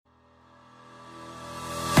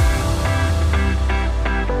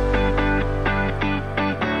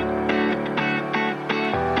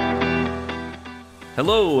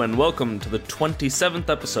Hello and welcome to the 27th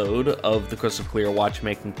episode of the Crystal Clear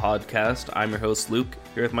Watchmaking Podcast. I'm your host Luke,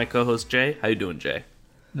 here with my co-host Jay. How you doing, Jay?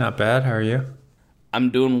 Not bad, how are you? I'm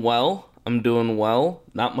doing well.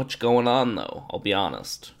 Not much going on though, I'll be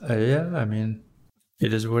honest. Yeah, I mean,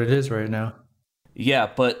 it is what it is right now. Yeah,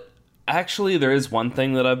 but actually there is one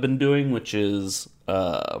thing that I've been doing, which is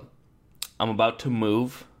I'm about to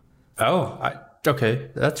move. Okay,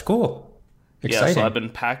 that's cool. Exciting. Yeah, so I've been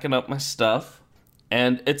packing up my stuff.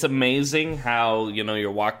 And it's amazing how,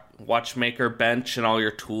 your Watchmaker bench and all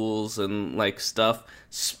your tools and, stuff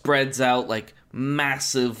spreads out,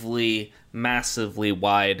 massively, massively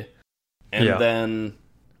wide. And then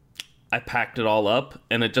I packed it all up,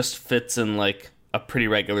 and it just fits in, a pretty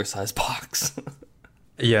regular-sized box.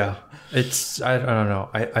 Yeah, I don't know.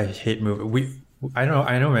 I hate moving. I know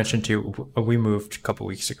I mentioned to you, we moved a couple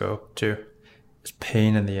weeks ago, too. It's a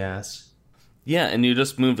pain in the ass. Yeah, and you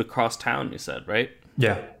just moved across town, you said, right?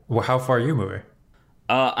 Yeah. Well, how far are you moving?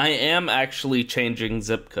 I am actually changing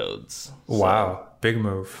zip codes. So. Wow. Big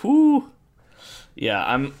move. Whew. Yeah,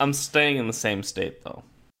 I'm staying in the same state, though.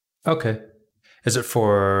 Okay. Is it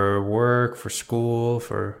for work, for school,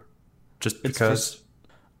 for just because?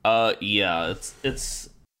 Yeah, it's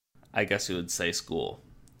I guess you would say school.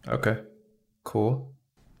 Okay. Cool.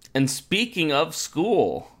 And speaking of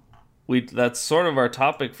school, that's sort of our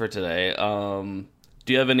topic for today. Do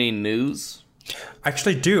you have any news? I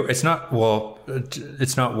actually do. It's not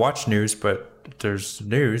watch news, but there's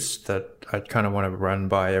news that I kind of want to run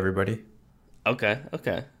by everybody. Okay. Do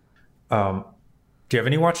you have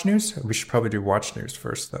any watch news? We should probably do watch news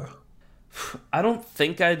first, though. I don't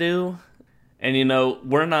think I do. And,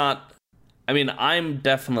 I'm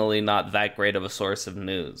definitely not that great of a source of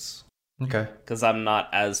news. Okay. Because I'm not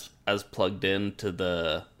as plugged into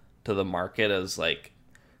the market as,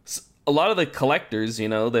 a lot of the collectors,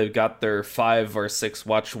 they've got their 5 or 6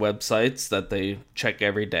 watch websites that they check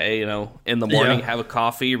every day, in the morning, have a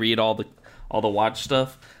coffee, read all the watch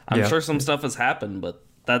stuff. I'm sure some stuff has happened, but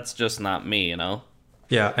that's just not me,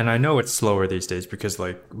 Yeah, and I know it's slower these days because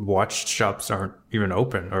watch shops aren't even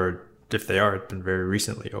open, or if they are, it's been very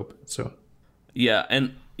recently open. So yeah,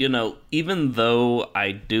 and even though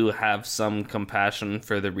I do have some compassion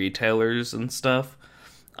for the retailers and stuff,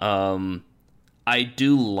 I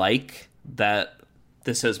do like that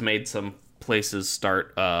this has made some places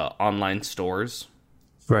start online stores.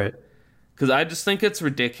 Right. Because I just think it's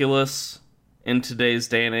ridiculous in today's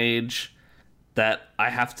day and age that I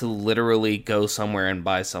have to literally go somewhere and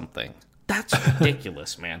buy something. That's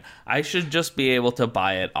ridiculous, man. I should just be able to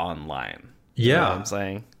buy it online. Yeah. You know what I'm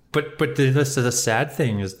saying? But the sad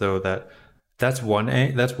thing is, though, that's one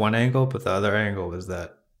angle, but the other angle is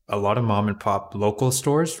that a lot of mom and pop local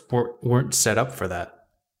stores weren't set up for that.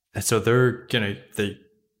 And so they're getting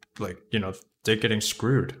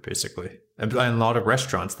screwed, basically. And a lot of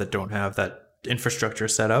restaurants that don't have that infrastructure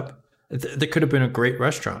set up, they could have been a great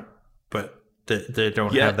restaurant, but they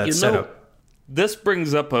don't have that set up. This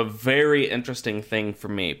brings up a very interesting thing for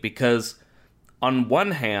me, because on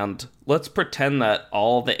one hand, let's pretend that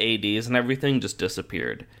all the ADs and everything just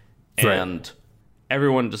disappeared. And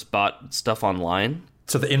everyone just bought stuff online.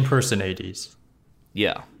 So the in-person ADs.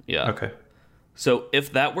 Yeah. Okay. So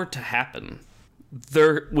if that were to happen,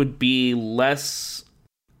 there would be less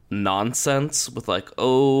nonsense with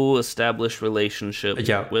established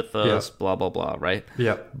relationship with us, blah, blah, blah, right?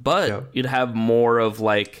 Yeah. But you'd have more of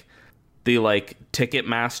the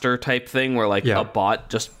Ticketmaster type thing where a bot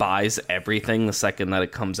just buys everything the second that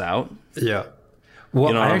it comes out. Yeah. Well,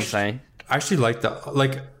 you know what I'm saying? I actually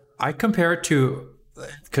I compare it to,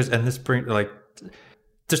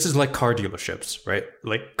 this is like car dealerships, right?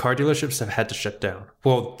 Car dealerships have had to shut down.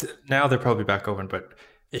 Well, now they're probably back open, but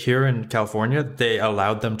here in California, they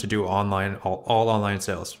allowed them to do all online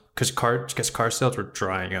sales because car sales were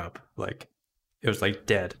drying up. It was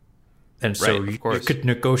dead. And so you could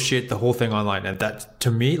negotiate the whole thing online. And that, to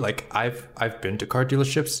me, I've been to car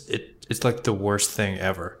dealerships. It's the worst thing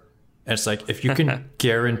ever. And it's if you can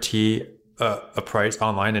guarantee a price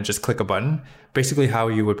online and just click a button, basically how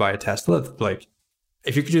you would buy a Tesla,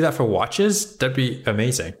 if you could do that for watches, that'd be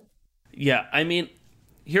amazing. Yeah,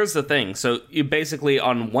 here's the thing. So you basically,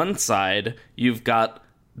 on one side, you've got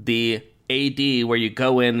the AD where you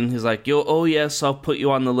go in and he's like, oh yes, I'll put you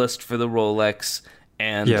on the list for the Rolex.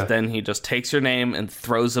 And then he just takes your name and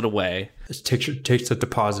throws it away. It takes the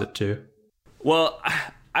deposit too. Well,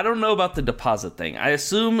 I don't know about the deposit thing. I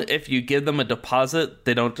assume if you give them a deposit,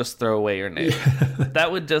 they don't just throw away your name.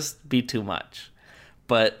 That would just be too much.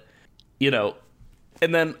 But,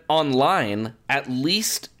 and then online, at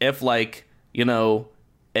least if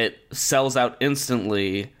it sells out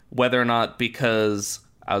instantly, whether or not because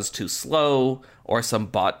I was too slow or some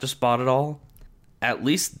bot just bought it all, at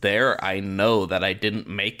least there I know that I didn't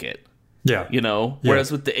make it. Yeah. You know? Yeah.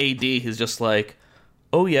 Whereas with the AD, he's just like,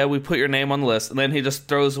 oh yeah, we put your name on the list, and then he just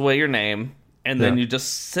throws away your name, and then you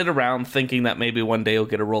just sit around thinking that maybe one day you'll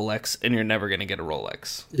get a Rolex, and you're never going to get a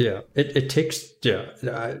Rolex. Yeah. It takes,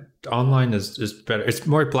 online is better. It's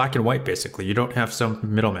more black and white, basically. You don't have some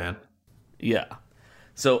middleman. Yeah.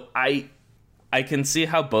 So I can see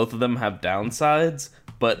how both of them have downsides,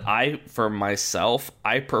 but for myself,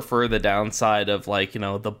 I prefer the downside of like,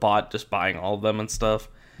 the bot just buying all of them and stuff.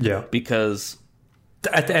 Yeah. Because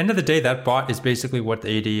at the end of the day, that bot is basically what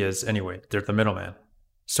the AD is anyway. They're the middleman.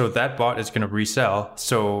 So that bot is going to resell.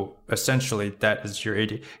 So essentially, that is your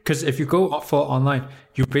AD. Because if you go full online,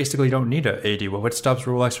 you basically don't need an AD. Well, what stops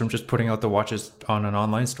Rolex from just putting out the watches on an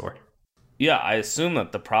online store? Yeah, I assume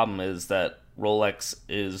that the problem is that Rolex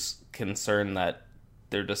is concerned that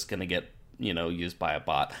they're just going to get, used by a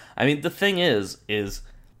bot. I mean, the thing is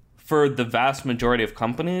for the vast majority of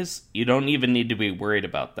companies, you don't even need to be worried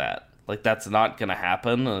about that. Like, that's not going to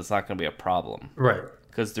happen, and it's not going to be a problem. Right.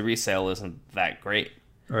 Because the resale isn't that great.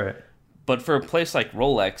 Right. But for a place like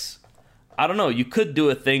Rolex, I don't know, you could do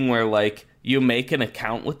a thing where, like, you make an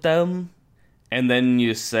account with them, and then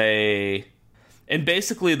you say... And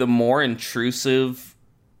basically, the more intrusive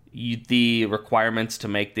the requirements to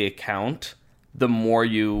make the account, the more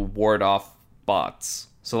you ward off bots.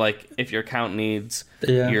 So, like, if your account needs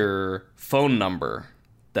your phone number,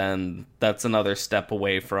 then that's another step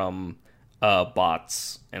away from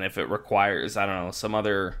bots. And if it requires, I don't know, some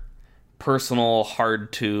other personal,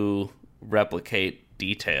 hard to replicate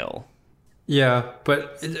detail. Yeah,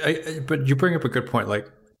 but you bring up a good point.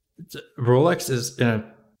 Like, Rolex is in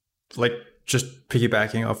a, like, just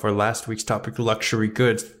piggybacking off our last week's topic, luxury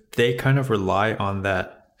goods. They kind of rely on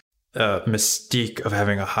that mystique of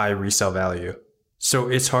having a high resale value. So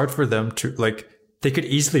it's hard for them to, like, they could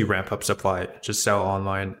easily ramp up supply, just sell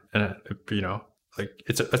online, and like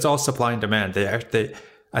it's all supply and demand.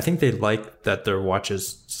 I think they like that their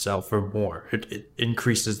watches sell for more. It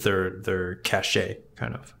increases their cachet,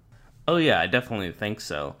 kind of. Oh yeah, I definitely think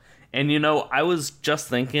so. And I was just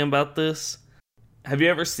thinking about this. Have you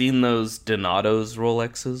ever seen those Donato's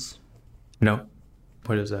Rolexes? No.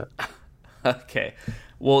 What is that? Okay.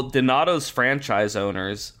 Well, Donato's franchise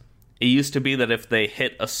owners, it used to be that if they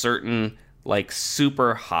hit a certain, like,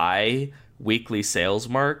 super high weekly sales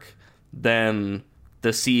mark, then the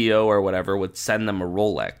CEO or whatever would send them a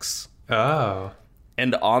Rolex. Oh.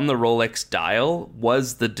 And on the Rolex dial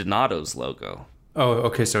was the Donato's logo. Oh,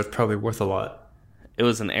 okay, so it's probably worth a lot. It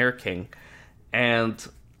was an Air King. And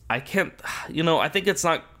I can't, I think it's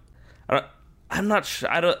not, I'm not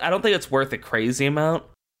sure, I don't think it's worth a crazy amount.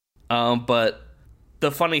 But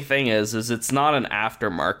the funny thing is it's not an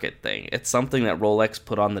aftermarket thing. It's something that Rolex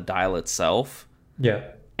put on the dial itself. Yeah.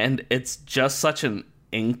 And it's just such an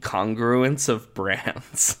incongruence of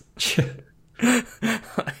brands.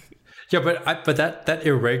 Yeah, but that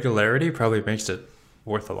irregularity probably makes it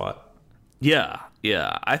worth a lot. Yeah.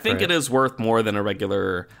 I think Right. it is worth more than a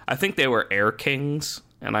regular. I think they were Air Kings,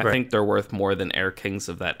 and I think they're worth more than Air Kings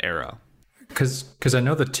of that era. Because I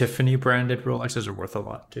know the Tiffany branded Rolexes are worth a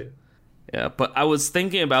lot too. Yeah, but I was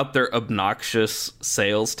thinking about their obnoxious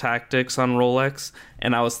sales tactics on Rolex,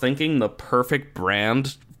 and I was thinking the perfect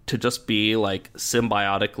brand to just be, like,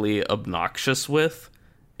 symbiotically obnoxious with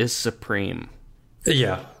is Supreme.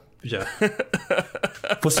 Yeah.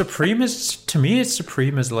 Well, Supreme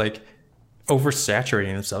is like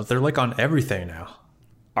oversaturating themselves. They're like on everything now.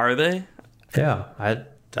 Are they? Yeah,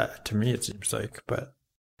 to me it seems like, but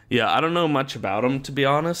Yeah, I don't know much about them, to be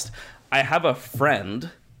honest. I have a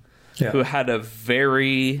friend who had a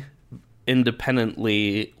very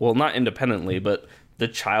independently, well, not independently, but the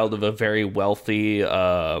child of a very wealthy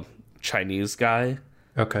Chinese guy.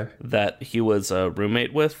 Okay. That he was a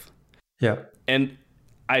roommate with. Yeah. And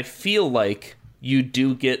I feel like you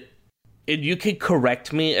do get, you can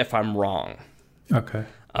correct me if I'm wrong. Okay.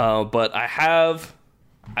 But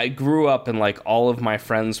I grew up and, like, all of my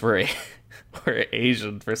friends were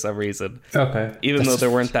Asian for some reason. Okay. Even though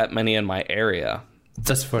there weren't that many in my area.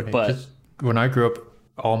 That's funny. But when I grew up,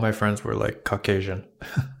 all my friends were like Caucasian.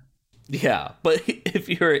 Yeah, but if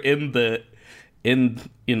you're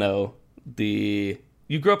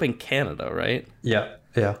you grew up in Canada, right? Yeah.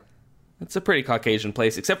 It's a pretty Caucasian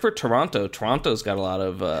place, except for Toronto. Toronto's got a lot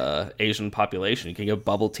of Asian population. You can get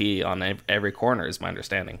bubble tea on every corner, is my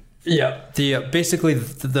understanding. Yeah. Basically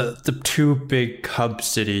the two big hub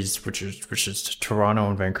cities, which is Toronto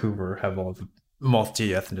and Vancouver, have all the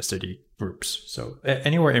multi-ethnicity groups. So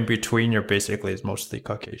anywhere in between, you're basically is mostly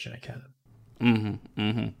Caucasian in Canada.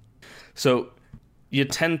 So you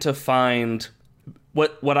tend to find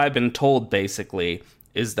what I've been told basically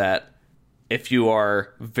is that if you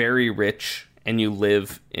are very rich and you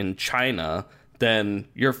live in China, then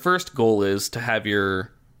your first goal is to have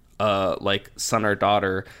your like son or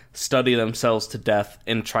daughter study themselves to death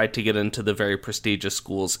and try to get into the very prestigious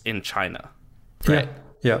schools in China. Right?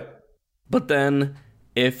 Yeah. But then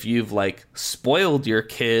if you've like spoiled your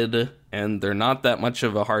kid and they're not that much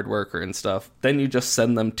of a hard worker and stuff, then you just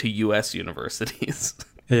send them to US universities.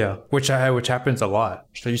 Yeah, which happens a lot.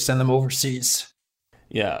 So you send them overseas.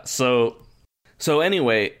 Yeah. So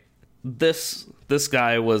anyway, this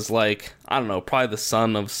guy was like, I don't know, probably the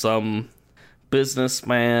son of some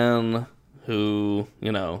businessman who,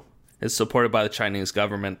 you know, is supported by the Chinese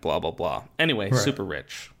government, blah, blah, blah. Anyway, Right. super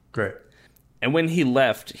rich. Great. And when he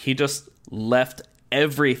left, he just left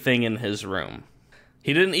everything in his room.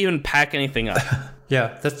 He didn't even pack anything up.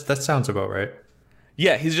 Yeah, that sounds about right.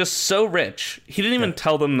 Yeah, he's just so rich. He didn't even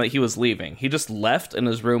tell them that he was leaving. He just left and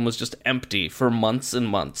his room was just empty for months and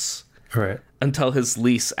months. Right. Until his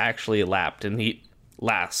lease actually lapsed and he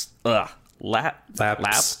lapsed. I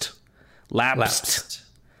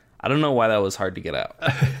don't know why that was hard to get out.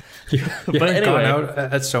 You But haven't anyway. gone out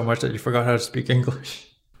at so much that you forgot how to speak English.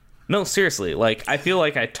 No, seriously, like I feel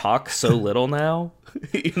like I talk so little now.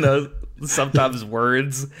 You know, sometimes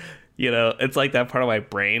words, you know, it's like that part of my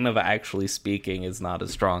brain of actually speaking is not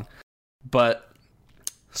as strong. But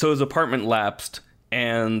so his apartment lapsed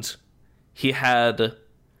and he had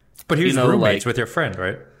But he was you know, roommates like- with your friend,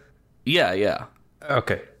 right? yeah.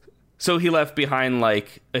 Okay. So he left behind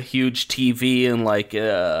like a huge TV and like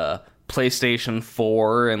a PlayStation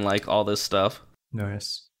 4 and like all this stuff.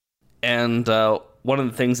 Nice. And one of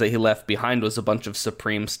the things that he left behind was a bunch of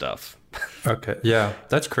Supreme stuff, Okay. Yeah,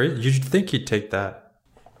 that's crazy. You'd think he'd take that.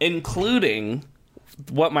 including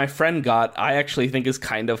what my friend got. I actually think is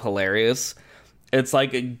kind of hilarious. It's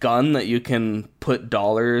like a gun that you can put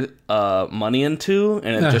dollar money into,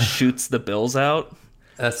 and it just shoots the bills out.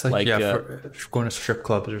 That's like, Like, for going to strip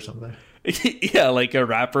clubs or something. Yeah, like a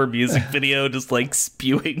rapper music video, just like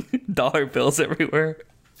spewing dollar bills everywhere.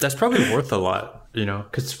 That's probably worth a lot, you know,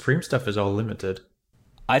 because Supreme stuff is all limited.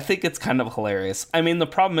 I think it's kind of hilarious. I mean, the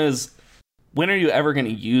problem is, when are you ever going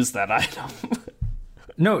to use that item?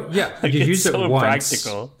 No, yeah, Like, you it's use it so once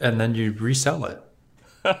impractical. and then you resell it.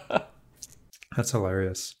 That's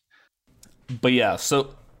hilarious. But yeah,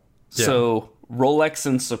 so Rolex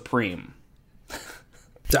and Supreme.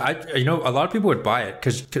 You know, a lot of people would buy it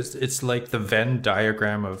because it's like the Venn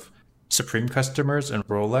diagram of Supreme customers and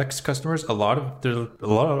Rolex customers. There's a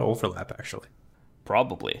lot of overlap actually.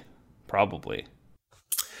 Probably.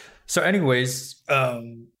 So, anyways,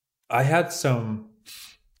 I had some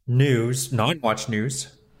news, non-watch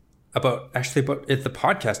news, about the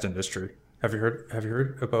podcast industry. Have you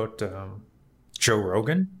heard about Joe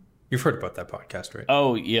Rogan? You've heard about that podcast, right?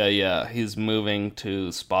 Oh, yeah. He's moving to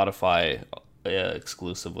Spotify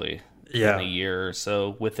exclusively Yeah. in a year or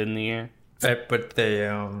so, within the year. But they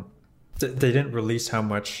didn't release how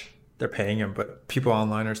much they're paying him, but people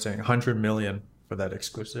online are saying 100 million for that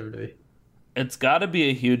exclusivity. It's got to be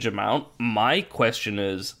a huge amount. My question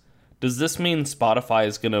is, does this mean Spotify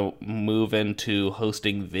is going to move into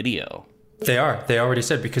hosting video? They are. They already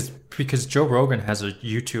said because Joe Rogan has a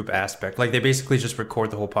YouTube aspect. Like they basically just record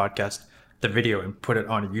the whole podcast, the video, and put it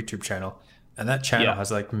on a YouTube channel. And that channel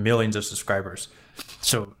has like millions of subscribers.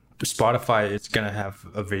 So Spotify is going to have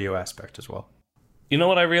a video aspect as well. You know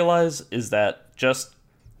what I realize is that just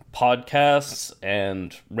podcasts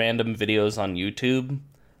and random videos on YouTube,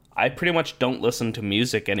 I pretty much don't listen to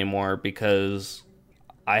music anymore because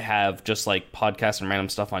I have just like podcasts and random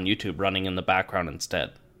stuff on YouTube running in the background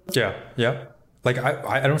instead. Yeah. Like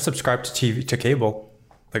I don't subscribe to TV to cable.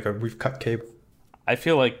 Like we've cut cable. I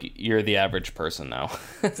feel like you're the average person now.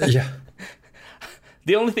 Yeah.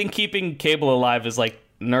 The only thing keeping cable alive is like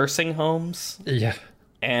nursing homes Yeah.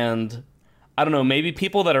 and I don't know, maybe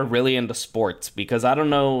people that are really into sports because I don't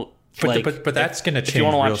know. But that's going to change. If you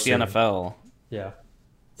want to watch the real soon. NFL,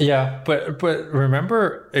 Yeah, but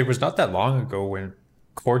remember, it was not that long ago when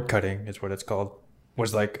cord cutting is what it's called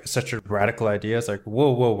was like such a radical idea. It's like, whoa,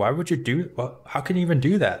 why would you do? Well, how can you even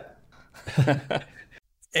do that?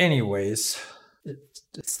 Anyways,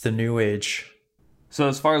 it's the new age. so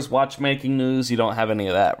as far as watchmaking news, you don't have any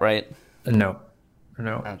of that, right? No.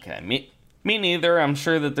 Okay, me neither. I'm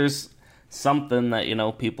sure that there's something that, you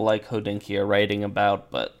know, people like Hodinky are writing about,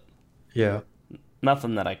 but Yeah.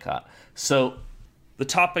 nothing that I caught. So the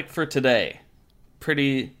topic for today,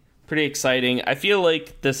 pretty exciting. I feel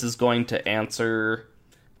like this is going to answer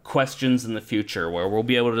questions in the future where we'll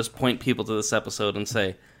be able to just point people to this episode and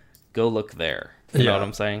say, go look there. You know what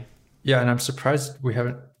I'm saying? Yeah, and I'm surprised we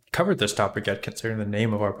haven't covered this topic yet, considering the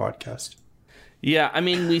name of our podcast. Yeah, I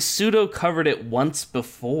mean, we pseudo covered it once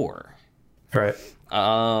before. Right.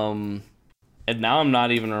 And now I'm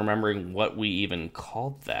not even remembering what we even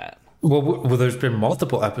called that. Well, there's been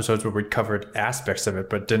multiple episodes where we covered aspects of it,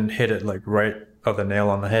 but didn't hit it like right of the nail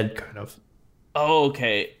on the head, kind of. Oh,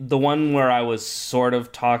 okay. The one where I was sort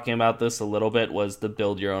of talking about this a little bit was the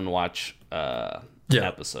Build Your Own Watch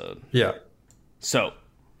episode. Yeah. So,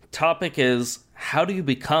 topic is, how do you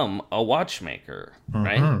become a watchmaker,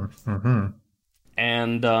 right? Mm-hmm.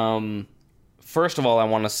 And first of all, I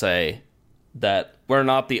want to say that we're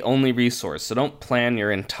not the only resource, so don't plan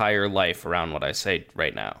your entire life around what I say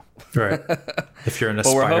right now. Right. If you're an But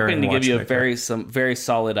aspiring we're hoping to give you some very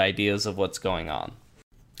solid ideas of what's going on.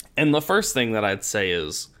 And the first thing that I'd say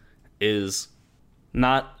is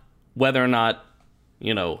not whether or not,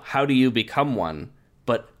 how do you become one,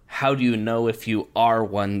 but how do you know if you are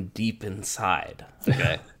one deep inside?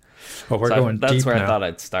 Okay. Well, we're going deep that's where now. I thought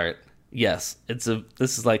I'd start. Yes, this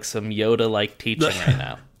is like some Yoda-like teaching right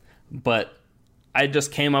now. But I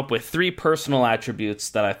just came up with 3 personal attributes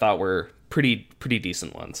that I thought were pretty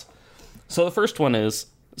decent ones. So the first one is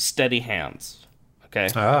steady hands. Okay.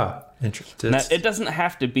 Ah, interesting. Now, it doesn't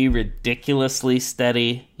have to be ridiculously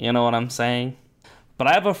steady, you know what I'm saying? But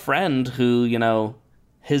I have a friend who,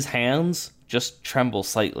 his hands just tremble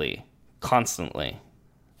slightly, constantly.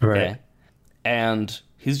 Right. Okay? And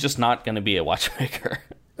he's just not going to be a watchmaker.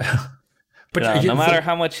 But no matter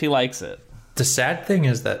how much he likes it. The sad thing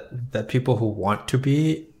is that people who want to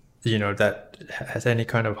be, that has any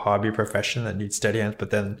kind of hobby profession that needs steady hands,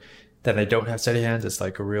 but then they don't have steady hands, it's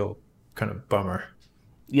like a real kind of bummer.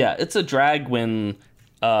 Yeah, it's a drag when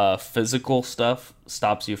physical stuff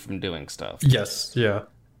stops you from doing stuff. Yes, yeah.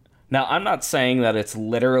 Now, I'm not saying that it's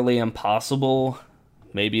literally impossible.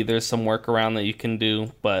 Maybe there's some workaround that you can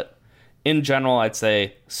do, but in general, I'd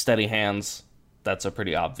say steady hands, that's a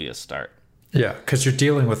pretty obvious start. Yeah, because you're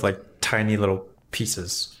dealing with like tiny little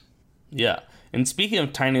pieces. Yeah, and speaking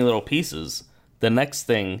of tiny little pieces, the next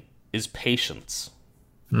thing is patience.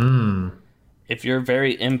 If you're a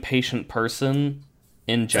very impatient person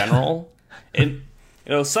in general, and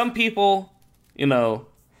some people,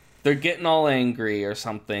 they're getting all angry or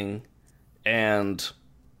something, and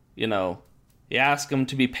you ask them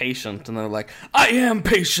to be patient, and they're like, "I am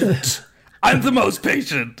patient. I'm the most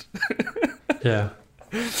patient." Yeah.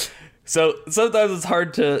 So sometimes it's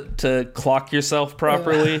hard to clock yourself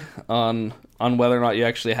properly on whether or not you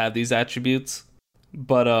actually have these attributes.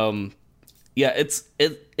 But yeah, it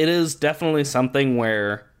is definitely something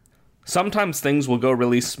where sometimes things will go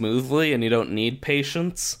really smoothly and you don't need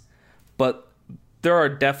patience. But there are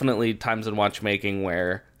definitely times in watchmaking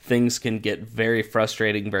where things can get very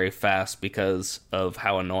frustrating very fast because of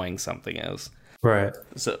how annoying something is. Right.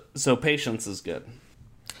 So patience is good.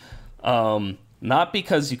 Not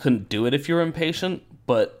because you couldn't do it if you were impatient,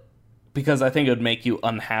 but because I think it would make you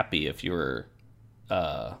unhappy if you were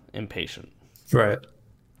impatient. Right.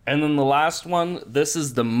 And then the last one, this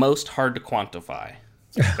is the most hard to quantify.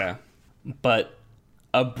 Okay. But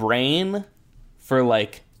a brain for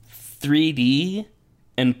like 3D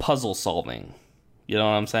and puzzle solving. You know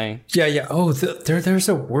what I'm saying? Yeah, yeah. Oh, there's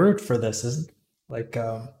a word for this, isn't it? Like,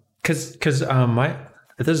 because this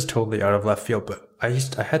is totally out of left field, but I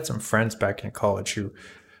had some friends back in college who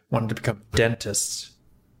wanted to become dentists.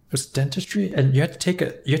 It was dentistry, and you had to take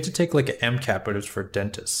like an MCAT, but it was for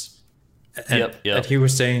dentists. And, Yep. and he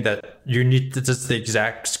was saying that this is the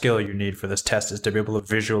exact skill you need for this test, is to be able to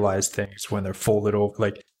visualize things when they're folded over,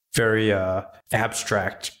 like very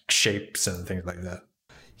abstract shapes and things like that.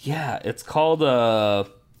 Yeah, it's called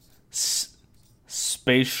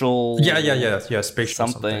spatial. Yeah. Spatial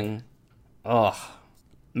something. Oh,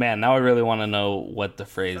 man, now I really want to know what the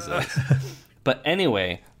phrase is. But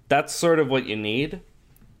anyway, that's sort of what you need.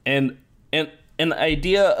 And an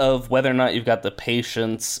idea of whether or not you've got the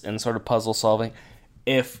patience and sort of puzzle solving.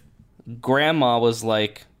 If grandma was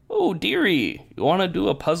like, "Oh, dearie, you want to do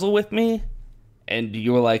a puzzle with me?" And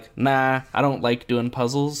you were like, "Nah, I don't like doing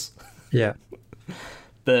puzzles." Yeah.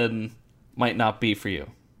 Then might not be for you.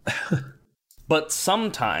 But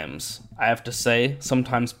sometimes, I have to say,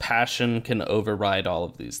 sometimes passion can override all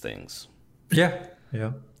of these things. Yeah.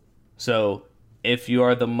 So, if you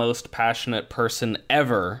are the most passionate person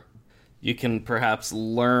ever, you can perhaps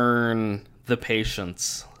learn the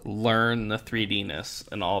patience, learn the 3D-ness,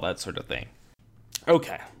 and all that sort of thing.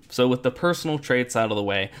 Okay, so with the personal traits out of the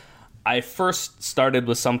way, I first started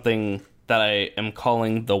with something that I am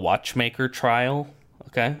calling the Watchmaker trial,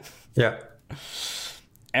 okay? Yeah.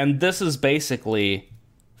 And this is basically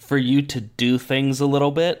for you to do things a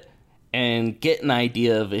little bit and get an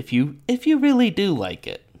idea of if you really do like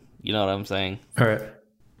it. You know what I'm saying? All right.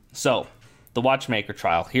 So, the Watchmaker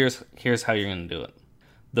trial, here's how you're going to do it.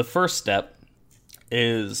 The first step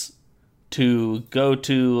is to go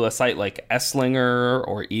to a site like Esslinger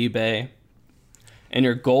or eBay, and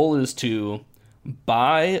your goal is to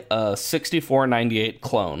buy a 6498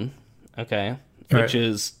 clone, okay, which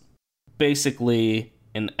is basically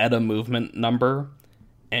an ETA movement number,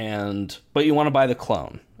 but you want to buy the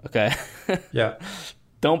clone, okay? Yeah.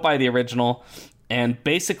 Don't buy the original. And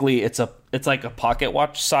basically, it's like a pocket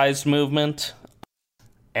watch sized movement,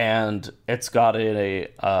 and it's got a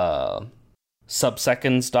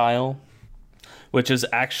sub-seconds dial, which is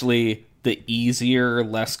actually the easier,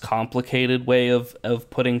 less complicated way of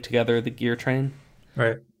putting together the gear train.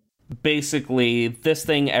 Right. Basically, this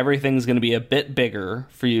thing, everything's going to be a bit bigger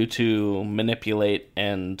for you to manipulate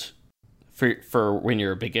and for when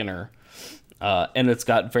you're a beginner. And it's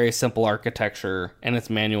got very simple architecture, and it's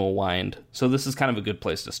manual wind. So this is kind of a good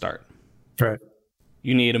place to start. Right.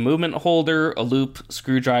 You need a movement holder, a loop,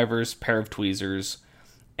 screwdrivers, pair of tweezers.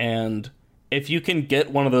 And if you can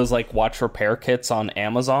get one of those like watch repair kits on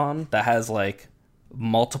Amazon that has like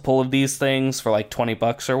multiple of these things for like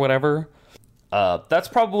 $20 or whatever, that's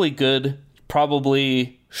probably good.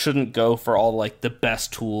 Probably shouldn't go for all like the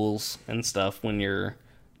best tools and stuff when you're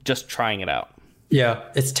just trying it out. Yeah,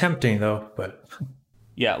 it's tempting though, but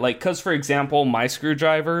yeah, like because for example, my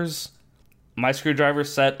screwdriver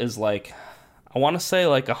set is like, I want to say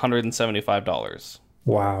like $175.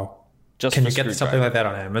 Wow. Just can you get something like that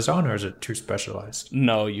on Amazon, or is it too specialized?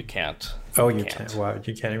 No, you can't. Oh, you can't. Wow,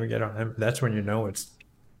 you can't even get on Amazon. That's when you know it's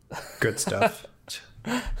good stuff.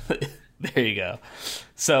 There you go.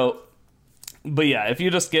 So, but yeah, if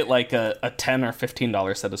you just get like a $10 or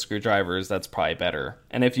 $15 set of screwdrivers, that's probably better.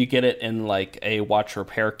 And if you get it in like a watch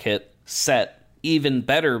repair kit set, even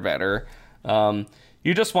better.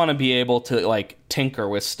 You just want to be able to like tinker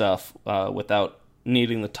with stuff without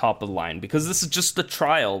needing the top of the line, because this is just the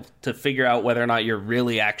trial to figure out whether or not you're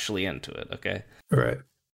really actually into it. Okay. Right.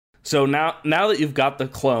 So now that you've got the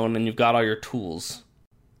clone and you've got all your tools,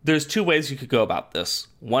 there's two ways you could go about this.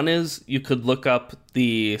 One is you could look up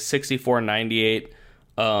the 6498.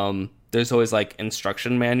 There's always like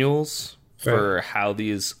instruction manuals for how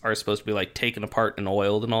these are supposed to be like taken apart and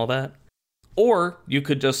oiled and all that. Or you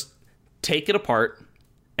could just take it apart.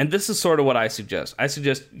 And this is sort of what I suggest. I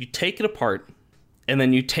suggest you take it apart and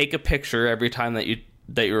then you take a picture every time that you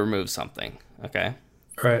remove something. Okay.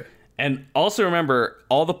 Right. And also remember,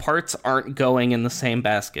 all the parts aren't going in the same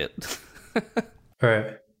basket.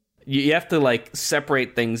 Right. You have to like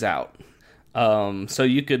separate things out. So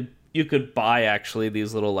you could buy actually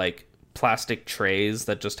these little like plastic trays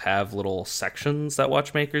that just have little sections that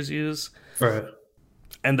watchmakers use. Right.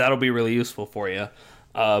 And that'll be really useful for you.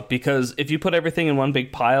 Because if you put everything in one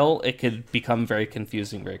big pile, it could become very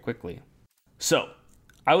confusing very quickly. So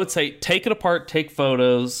I would say take it apart, take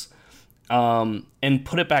photos, and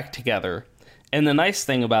put it back together. And the nice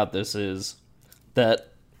thing about this is that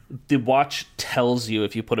the watch tells you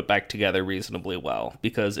if you put it back together reasonably well,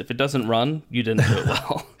 because if it doesn't run, you didn't do it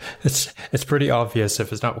well. It's pretty obvious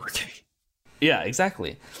if it's not working. Yeah,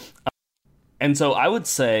 exactly. And so I would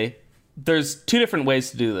say there's two different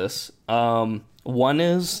ways to do this. One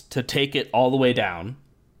is to take it all the way down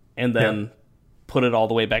and then put it all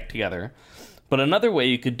the way back together. But another way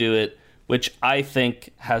you could do it, which I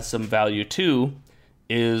think has some value too,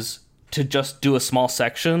 is to just do a small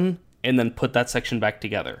section and then put that section back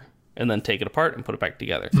together and then take it apart and put it back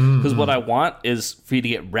together. Because what I want is for you to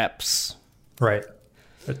get reps. Right.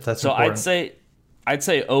 That's so important. I'd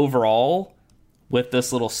say overall, with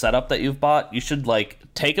this little setup that you've bought, you should like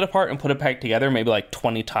take it apart and put it back together maybe like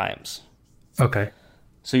 20 times. Okay.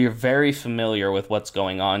 So you're very familiar with what's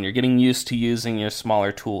going on. You're getting used to using your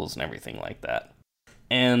smaller tools and everything like that.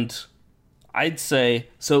 And I'd say,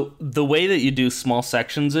 so the way that you do small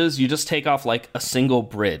sections is you just take off like a single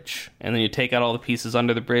bridge, and then you take out all the pieces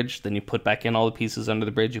under the bridge, then you put back in all the pieces under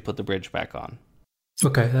the bridge, you put the bridge back on.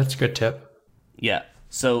 Okay, that's a good tip. Yeah.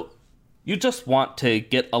 So you just want to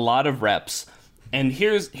get a lot of reps. And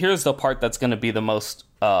here's the part that's going to be the most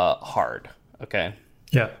hard. Okay.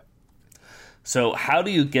 Yeah. So how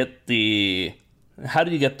do you get the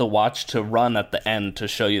watch to run at the end to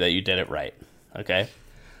show you that you did it right? Okay.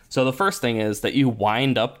 So the first thing is that you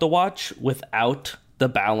wind up the watch without the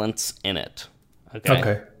balance in it.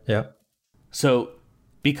 Okay. Yeah. So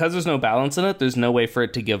because there's no balance in it, there's no way for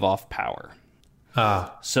it to give off power.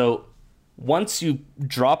 So once you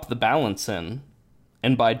drop the balance in,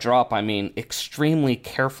 and by drop I mean extremely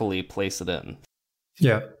carefully place it in.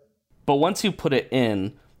 Yeah. But once you put it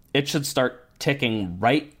in, it should start ticking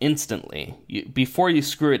right instantly, before you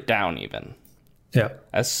screw it down even. Yeah.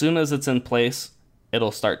 As soon as it's in place,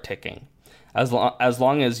 it'll start ticking. As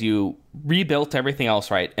long as you rebuilt everything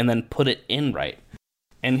else right and then put it in right.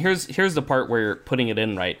 And here's the part where putting it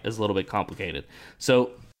in right is a little bit complicated.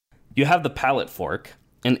 So you have the pallet fork,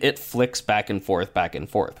 and it flicks back and forth,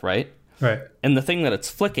 right? Right. And the thing that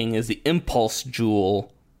it's flicking is the impulse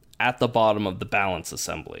jewel at the bottom of the balance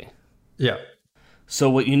assembly. Yeah. So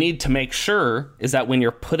what you need to make sure is that when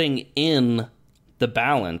you're putting in the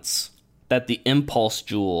balance, that the impulse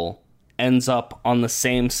jewel ends up on the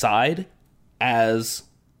same side as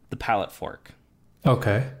the pallet fork.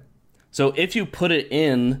 Okay. So if you put it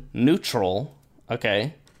in neutral,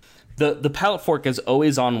 okay, the pallet fork is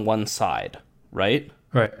always on one side, right?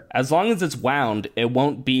 Right. As long as it's wound, it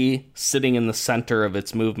won't be sitting in the center of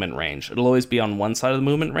its movement range. It'll always be on one side of the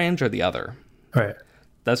movement range or the other. Right.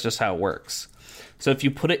 That's just how it works. So if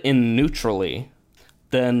you put it in neutrally,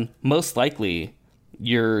 then most likely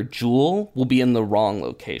your jewel will be in the wrong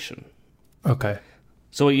location. Okay.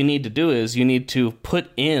 So what you need to do is you need to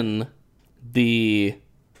put in the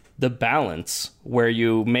balance where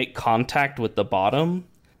you make contact with the bottom,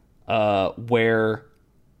 where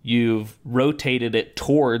you've rotated it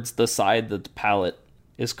towards the side that the pallet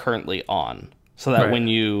is currently on, so that when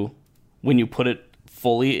you put it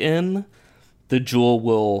fully in, the jewel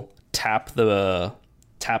will tap the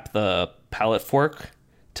pallet fork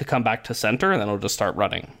to come back to center, and then it'll just start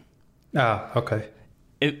running. Okay.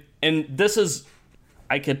 And this is,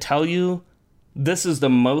 I could tell you, this is the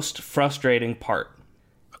most frustrating part.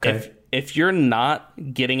 Okay. If you're not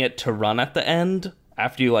getting it to run at the end,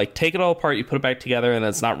 after you like take it all apart, you put it back together, and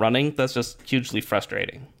it's not running, that's just hugely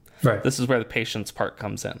frustrating. Right. This is where the patience part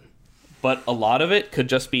comes in. But a lot of it could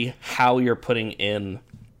just be how you're putting in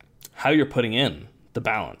the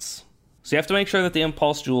balance. So you have to make sure that the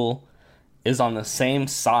impulse jewel is on the same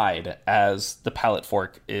side as the pallet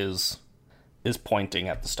fork is pointing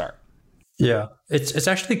at the start. Yeah. It's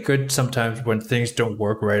actually good sometimes when things don't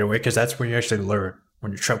work right away, because that's when you actually learn,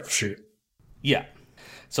 when you troubleshoot. Yeah.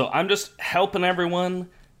 So I'm just helping everyone.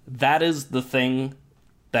 That is the thing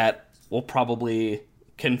that will probably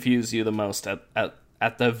confuse you the most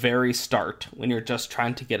at the very start when you're just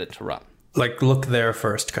trying to get it to run. Like, look there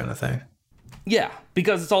first kind of thing. Yeah,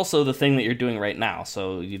 because it's also the thing that you're doing right now.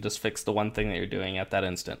 So you just fix the one thing that you're doing at that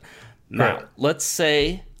instant. Now, Right. Let's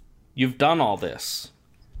say you've done all this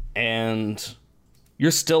and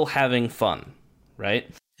you're still having fun, right?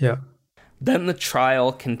 Yeah. Then the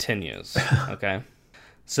trial continues, okay?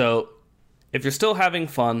 So if you're still having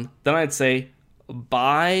fun, then I'd say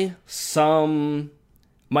buy some,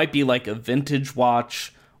 might be like a vintage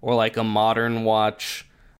watch or like a modern watch,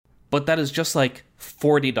 but that is just like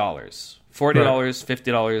 $40. $40, Right.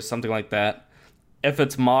 $50, something like that. If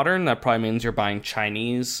it's modern, that probably means you're buying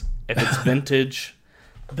Chinese. If it's vintage,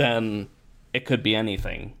 then it could be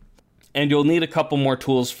anything. And you'll need a couple more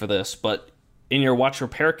tools for this, but in your watch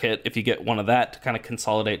repair kit, if you get one of that to kind of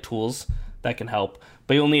consolidate tools, that can help.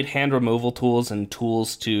 But you'll need hand removal tools and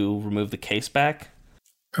tools to remove the case back.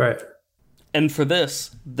 Right. And for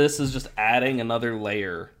this is just adding another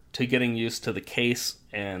layer to getting used to the case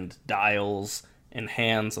and dials and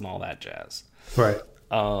hands and all that jazz. Right.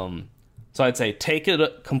 So I'd say take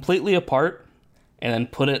it completely apart and then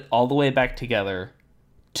put it all the way back together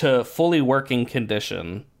to fully working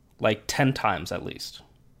condition, like 10 times at least.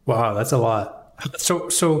 Wow, that's a lot.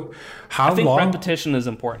 So how I think long? repetition is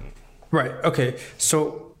important. Right. Okay.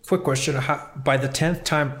 So quick question: by the 10th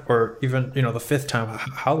time, or even the 5th time,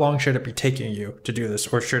 how long should it be taking you to do this,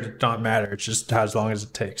 or should it not matter? It's just as long as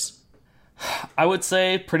it takes. I would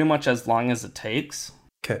say pretty much as long as it takes.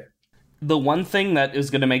 Okay. The one thing that is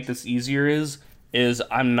going to make this easier is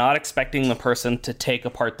I'm not expecting the person to take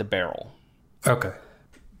apart the barrel. Okay.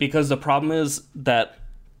 Because the problem is that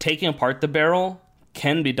taking apart the barrel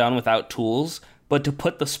can be done without tools, but to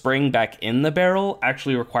put the spring back in the barrel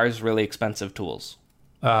actually requires really expensive tools.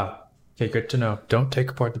 Okay, good to know. Don't take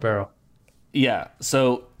apart the barrel. Yeah,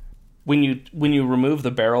 so when you remove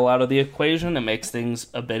the barrel out of the equation, it makes things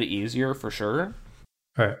a bit easier for sure.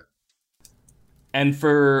 Right. And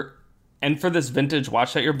for this vintage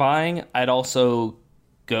watch that you're buying, I'd also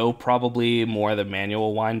go probably more the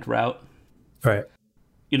manual wind route. Right.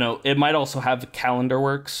 It might also have calendar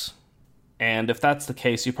works. And if that's the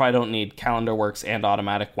case, you probably don't need calendar works and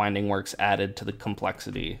automatic winding works added to the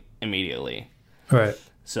complexity immediately. Right.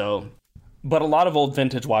 So, but a lot of old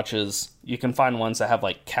vintage watches, you can find ones that have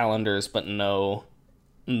like calendars but no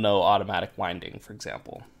automatic winding, for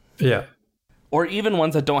example. Yeah. Or even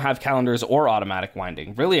ones that don't have calendars or automatic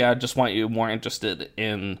winding. Really, I just want you more interested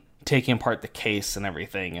in taking apart the case and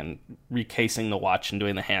everything and recasing the watch and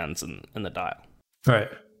doing the hands and the dial. Right.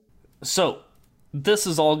 So this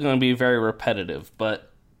is all going to be very repetitive,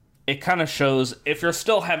 but it kind of shows if you're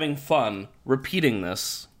still having fun repeating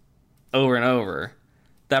this over and over,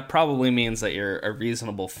 that probably means that you're a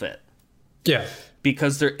reasonable fit. Yeah.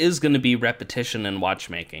 Because there is going to be repetition in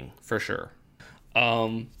watchmaking, for sure.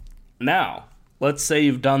 Now, let's say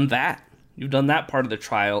you've done that. You've done that part of the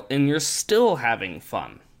trial, and you're still having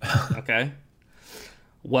fun. Okay?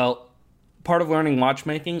 Well, part of learning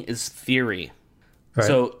watchmaking is theory. Right.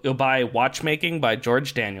 So you'll buy Watchmaking by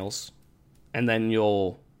George Daniels, and then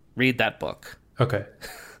you'll read that book. Okay.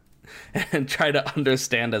 And try to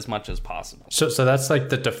understand as much as possible. So that's like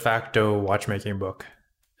the de facto watchmaking book,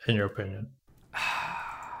 in your opinion?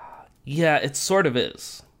 Yeah, it sort of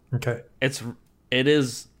is. Okay. It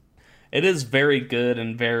is very good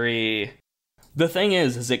and very... The thing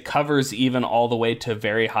is it covers even all the way to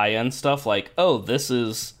very high-end stuff, like, oh, this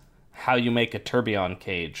is how you make a tourbillon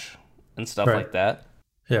cage and stuff Right. like that.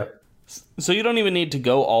 Yeah. So you don't even need to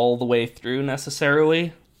go all the way through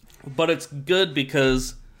necessarily, but it's good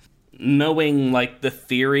because knowing like the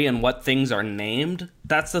theory and what things are named,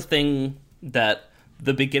 that's the thing that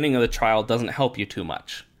the beginning of the trial doesn't help you too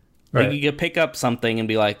much. Right. Like you can pick up something and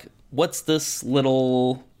be like, what's this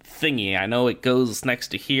little thingy? I know it goes next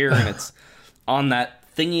to here and it's on that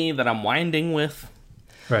thingy that I'm winding with,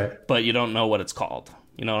 Right. but you don't know what it's called.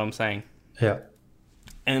 You know what I'm saying? Yeah.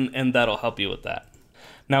 And that'll help you with that.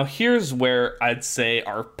 Now, here's where I'd say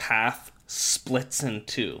our path splits in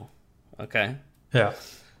two, okay? Yeah.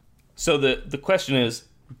 So the question is,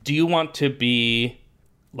 do you want to be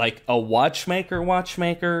like a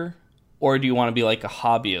watchmaker, or do you want to be like a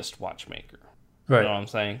hobbyist watchmaker? Right. You know what I'm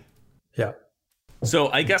saying? Yeah. So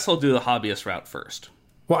I guess I'll do the hobbyist route first.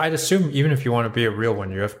 Well, I'd assume even if you want to be a real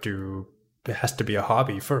one, it has to be a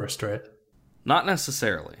hobby first, right? Not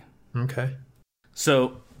necessarily. Okay.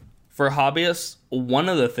 So for hobbyists, one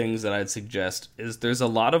of the things that I'd suggest is there's a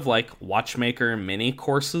lot of like watchmaker mini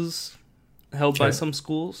courses held by some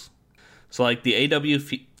schools. So like the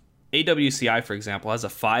AWCI, for example, has a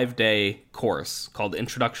 5-day course called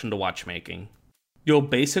Introduction to Watchmaking. You'll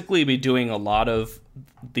basically be doing a lot of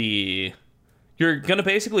you're going to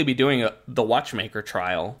basically be doing the watchmaker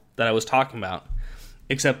trial that I was talking about,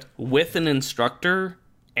 except with an instructor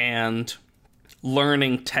and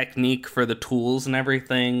learning technique for the tools and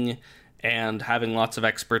everything and having lots of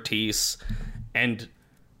expertise, and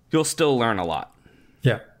you'll still learn a lot.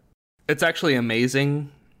 Yeah. It's actually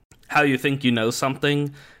amazing how you think you know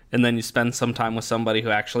something, and then you spend some time with somebody who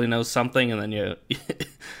actually knows something, and then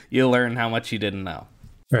you learn how much you didn't know.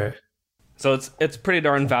 Right. So it's pretty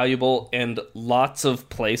darn valuable, and lots of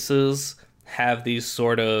places have these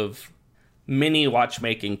sort of mini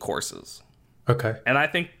watchmaking courses. Okay. And I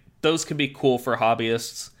think those could be cool for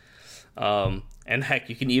hobbyists. And heck,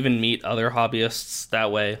 you can even meet other hobbyists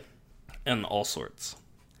that way and all sorts.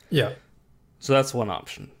 Yeah. So that's one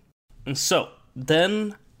option. And so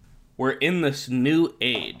then we're in this new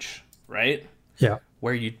age, right? Yeah.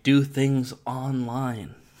 Where you do things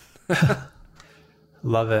online.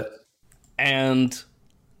 Love it. And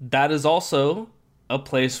that is also a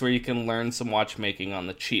place where you can learn some watchmaking on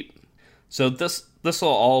the cheap. So this will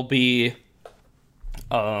all be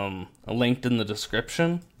linked in the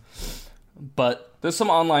description. But there's some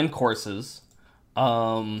online courses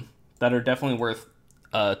that are definitely worth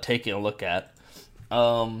taking a look at.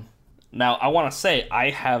 Now, I want to say I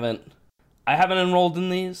haven't enrolled in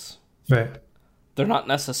these. Right. They're not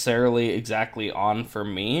necessarily exactly on for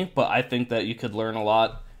me, but I think that you could learn a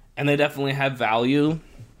lot, and they definitely have value.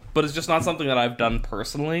 But it's just not something that I've done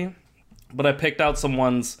personally. But I picked out some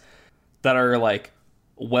ones that are like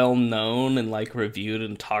well known and like reviewed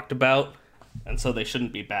and talked about, and so they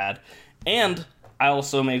shouldn't be bad. And I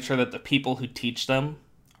also made sure that the people who teach them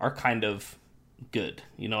are kind of good.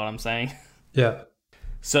 You know what I'm saying? Yeah.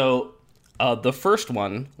 So the first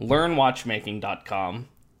one, learnwatchmaking.com,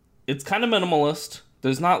 it's kind of minimalist.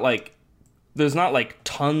 There's not like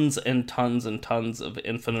tons and tons and tons of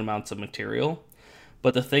infinite amounts of material.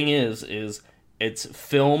 But the thing is it's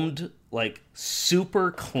filmed like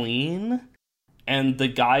super clean, and the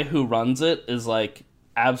guy who runs it is like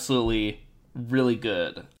absolutely really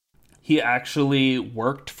good. He actually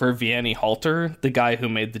worked for Vianney Halter, the guy who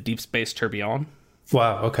made the Deep Space Tourbillon.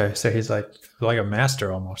 Wow. Okay. So he's like a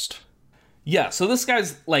master almost. Yeah. So this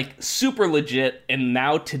guy's like super legit. And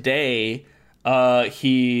now today,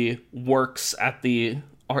 he works at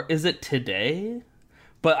or is it today?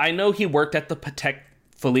 But I know he worked at the Patek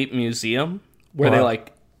Philippe Museum, where Wow. they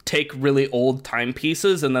like take really old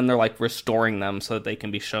timepieces and then they're like restoring them so that they can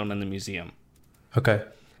be shown in the museum. Okay.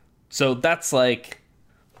 So that's like,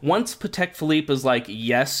 once Patek Philippe is like,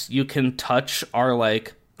 yes, you can touch our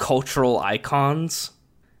like cultural icons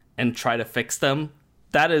and try to fix them,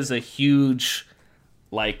 that is a huge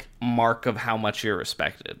like mark of how much you're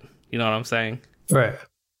respected. You know what I'm saying? Right.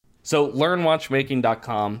 So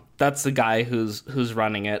learnwatchmaking.com, that's the guy who's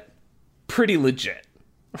running it. Pretty legit.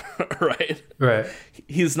 Right? Right.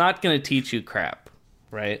 He's not going to teach you crap,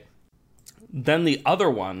 right? Then the other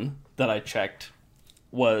one that I checked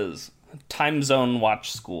was Time Zone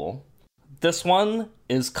Watch School. This one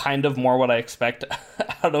is kind of more what I expect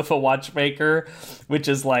out of a watchmaker, which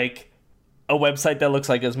is like a website that looks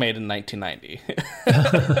like it was made in 1990.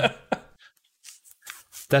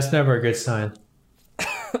 That's never a good sign.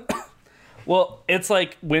 Well, it's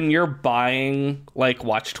like when you're buying like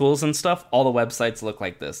watch tools and stuff, all the websites look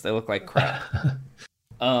like this. They look like crap.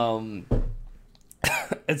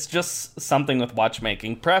 It's just something with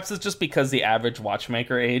watchmaking. Perhaps it's just because the average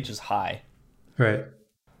watchmaker age is high. Right.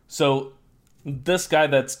 So this guy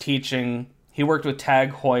that's teaching, he worked with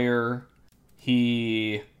Tag Heuer.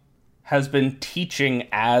 He has been teaching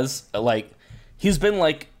as like, he's been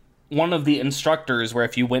like one of the instructors where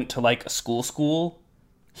if you went to like a school,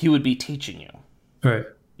 he would be teaching you. Right.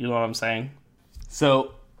 You know what I'm saying?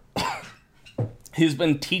 So he's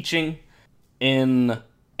been teaching in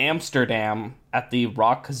Amsterdam at the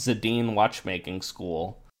Rock Zadine Watchmaking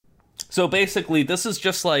School. So basically, this is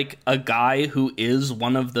just like a guy who is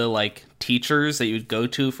one of the like teachers that you'd go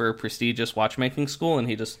to for a prestigious watchmaking school, and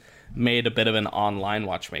he just made a bit of an online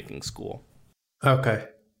watchmaking school. Okay.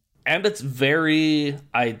 And it's very,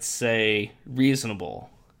 I'd say, reasonable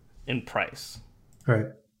in price. Right.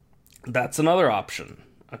 That's another option,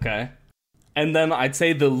 okay? And then I'd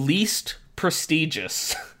say the least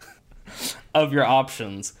prestigious of your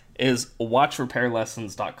options is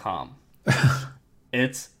watchrepairlessons.com.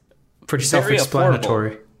 It's pretty very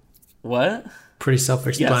self-explanatory. affordable. What? Pretty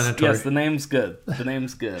self-explanatory. Yes, the name's good. The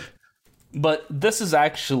name's good. But this is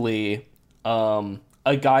actually a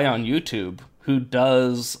guy on YouTube who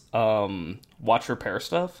does watch repair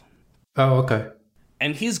stuff. Oh, okay.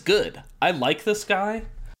 And he's good. I like this guy.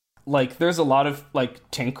 Like, there's a lot of,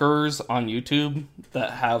 like, tinkerers on YouTube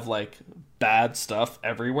that have, like, bad stuff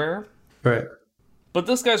everywhere. Right. But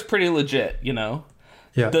this guy's pretty legit, you know?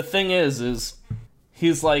 Yeah. The thing is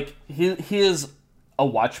he's, like, he is a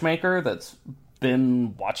watchmaker that's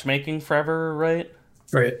been watchmaking forever, right?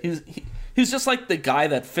 Right. He's just, like, the guy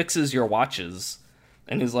that fixes your watches.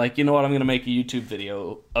 And he's like, you know what, I'm going to make a YouTube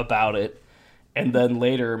video about it. And then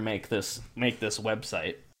later make this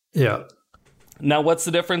website. Yeah. Now, what's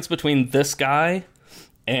the difference between this guy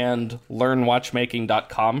and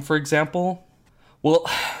learnwatchmaking.com, for example? Well,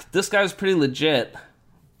 this guy's pretty legit,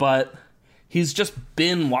 but he's just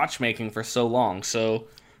been watchmaking for so long. So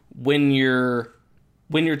when you're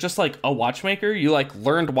just like a watchmaker, you like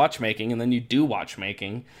learned watchmaking and then you do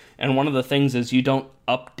watchmaking. And one of the things is you don't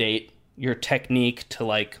update your technique to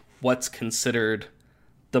like what's considered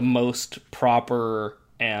the most proper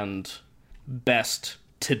and best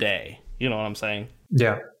today. You know what I'm saying?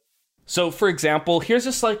 Yeah. So, for example, here's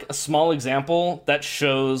just like a small example that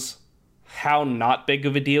shows how not big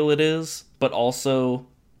of a deal it is, but also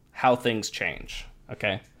how things change.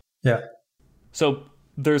 Okay? Yeah. So,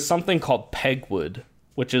 there's something called pegwood,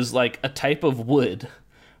 which is like a type of wood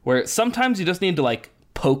where sometimes you just need to like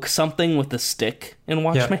poke something with a stick in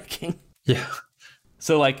watchmaking. Yeah.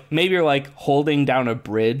 So, like, maybe you're like holding down a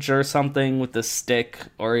bridge or something with a stick,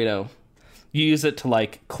 or, you know, you use it to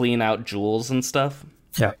like clean out jewels and stuff.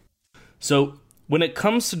 Yeah. So when it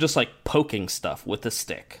comes to just like poking stuff with a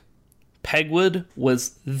stick, pegwood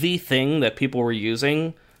was the thing that people were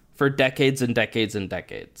using for decades and decades and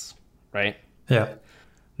decades, right? Yeah.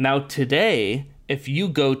 Now today, if you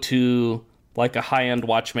go to like a high-end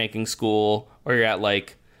watchmaking school or you're at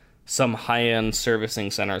like some high-end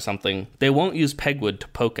servicing center or something, they won't use pegwood to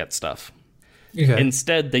poke at stuff. Okay.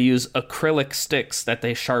 Instead, they use acrylic sticks that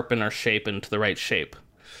they sharpen or shape into the right shape.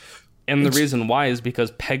 And the reason why is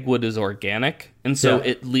because pegwood is organic, and so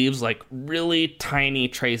it leaves like really tiny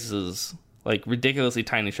traces, like ridiculously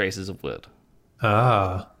tiny traces of wood.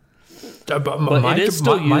 Ah. But it is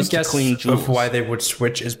still used to clean jewels. Of why they would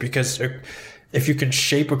switch is because if you can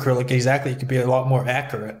shape acrylic exactly, it could be a lot more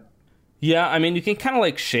accurate. Yeah, I mean, you can kind of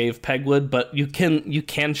like shave pegwood, but you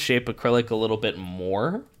can shape acrylic a little bit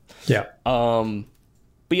more. Yeah.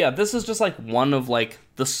 But yeah, this is just like one of like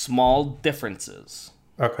the small differences.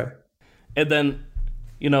 Okay. And then,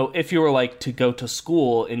 you know, if you were like to go to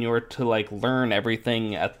school and you were to like learn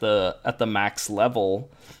everything at the max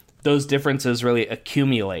level, those differences really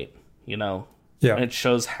accumulate, you know. Yeah. And it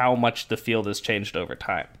shows how much the field has changed over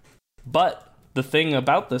time. But the thing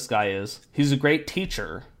about this guy is he's a great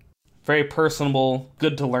teacher, very personable,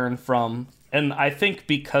 good to learn from. And I think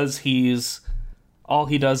because all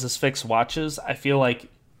he does is fix watches, I feel like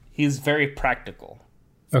he's very practical.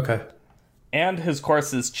 Okay. And his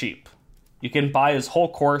course is cheap. You can buy his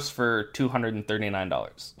whole course for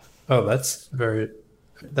 $239. Oh, that's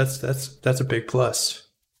a big plus.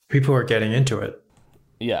 People are getting into it.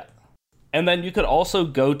 Yeah. And then you could also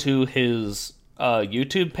go to his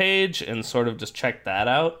YouTube page and sort of just check that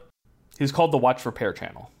out. He's called the Watch Repair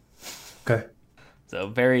Channel. Okay. So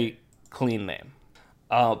very clean name.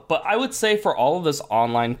 But I would say for all of this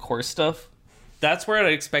online course stuff, that's where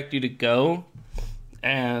I'd expect you to go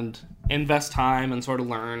and invest time and sort of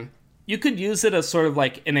learn. You could use it as sort of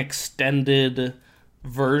like an extended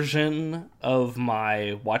version of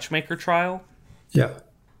my Watchmaker trial. Yeah.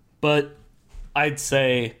 But I'd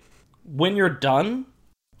say when you're done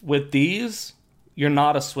with these, you're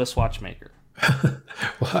not a Swiss watchmaker.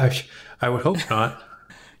 Well, I would hope not.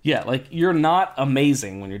 Yeah, like you're not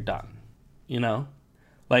amazing when you're done, you know?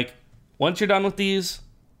 Like once you're done with these,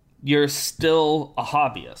 you're still a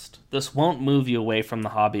hobbyist. This won't move you away from the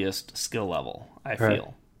hobbyist skill level, I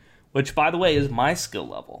feel. Which, by the way, is my skill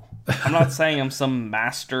level. I'm not saying I'm some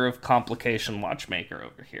master of complication watchmaker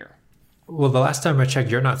over here. Well, the last time I checked,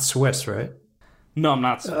 you're not Swiss, right? No, I'm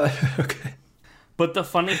not Swiss. Okay. But the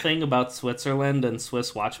funny thing about Switzerland and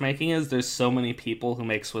Swiss watchmaking is there's so many people who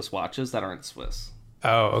make Swiss watches that aren't Swiss.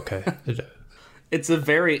 Oh, okay. It's a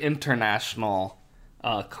very international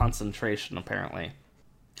concentration, apparently.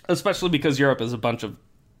 Especially because Europe is a bunch of...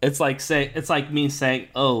 It's like me saying,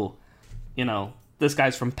 oh, you know, this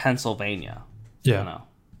guy's from Pennsylvania. Yeah. You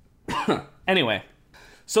know? Anyway,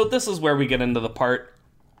 so this is where we get into the part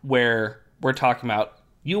where we're talking about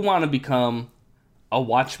you want to become a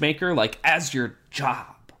watchmaker, like, as your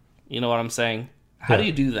job. You know what I'm saying? How do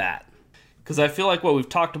you do that? Because I feel like what we've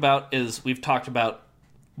talked about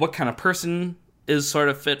what kind of person is sort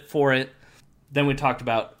of fit for it. Then we talked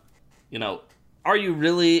about, you know, are you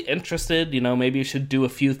really interested? You know, maybe you should do a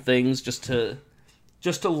few things just to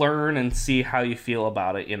learn and see how you feel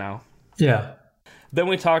about it, you know? Yeah. Then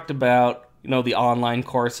we talked about, you know, the online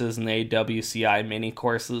courses and the AWCI mini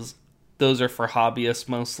courses. Those are for hobbyists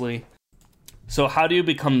mostly. So how do you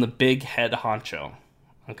become the big head honcho?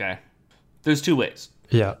 Okay. There's two ways.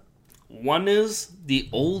 Yeah. One is the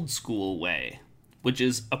old school way, which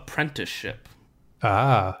is apprenticeship.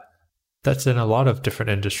 Ah, that's in a lot of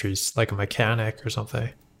different industries, like a mechanic or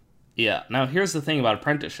something. Yeah. Now, here's the thing about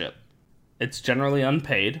apprenticeship. It's generally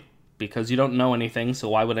unpaid because you don't know anything, so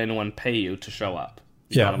why would anyone pay you to show up?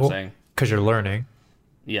 You know what I'm saying? Because you're learning.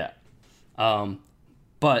 Yeah.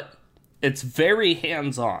 But it's very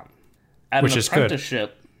hands-on. Which is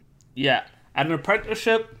good. Yeah. At an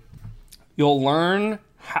apprenticeship, you'll learn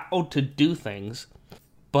how to do things,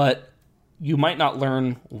 but you might not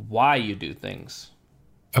learn why you do things.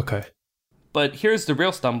 Okay. But here's the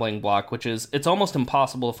real stumbling block, which is it's almost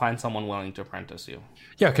impossible to find someone willing to apprentice you.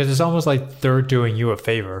 Yeah, because it's almost like they're doing you a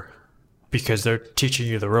favor because they're teaching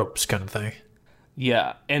you the ropes kind of thing.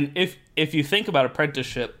 Yeah, and if you think about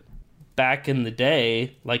apprenticeship back in the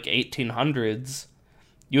day, like 1800s,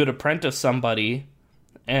 you would apprentice somebody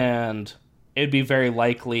and it'd be very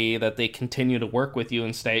likely that they continue to work with you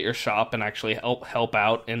and stay at your shop and actually help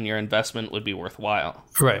out, and your investment would be worthwhile.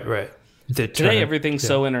 Right. Today, everything's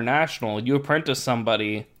so international. You apprentice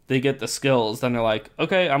somebody, they get the skills, then they're like,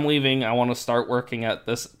 okay, I'm leaving. I want to start working at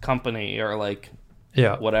this company or like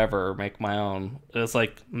whatever, make my own. It's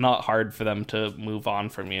like not hard for them to move on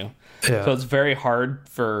from you. Yeah. So it's very hard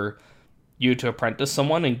for you to apprentice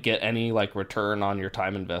someone and get any like return on your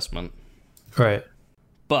time investment. Right.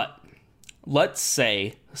 But let's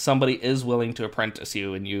say somebody is willing to apprentice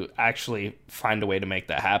you and you actually find a way to make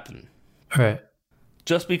that happen. Right.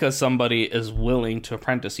 Just because somebody is willing to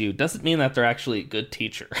apprentice you doesn't mean that they're actually a good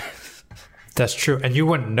teacher. That's true. And you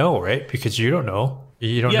wouldn't know, right? Because you don't know.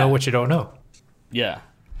 You don't know what you don't know. Yeah.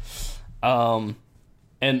 And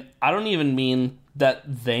I don't even mean that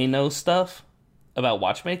they know stuff about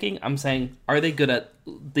watchmaking. I'm saying, are they good at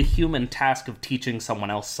the human task of teaching someone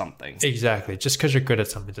else something? Exactly. Just because you're good at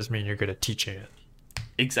something doesn't mean you're good at teaching it.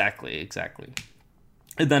 Exactly.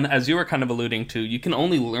 And then, as you were kind of alluding to, you can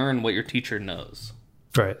only learn what your teacher knows.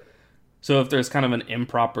 Right. So if there's kind of an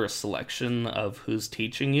improper selection of who's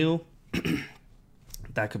teaching you,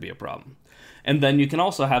 that could be a problem. And then you can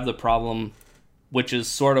also have the problem, which is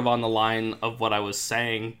sort of on the line of what I was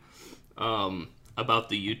saying about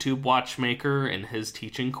the YouTube watchmaker and his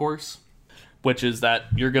teaching course, which is that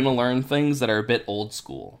you're going to learn things that are a bit old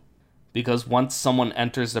school. Because once someone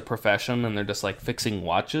enters the profession and they're just like fixing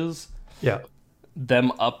watches,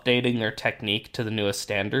 them updating their technique to the newest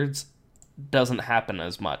standards doesn't happen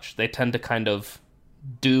as much. They tend to kind of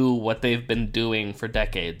do what they've been doing for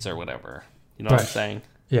decades or whatever. You know what I'm saying?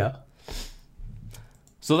 Yeah.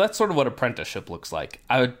 So that's sort of what apprenticeship looks like.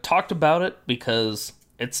 I talked about it because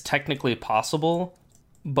it's technically possible,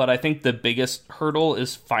 but I think the biggest hurdle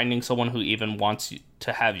is finding someone who even wants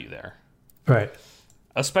to have you there. Right.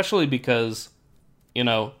 Especially because, you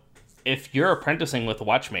know, if you're apprenticing with a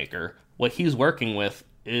watchmaker, what he's working with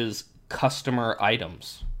is customer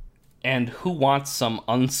items. And who wants some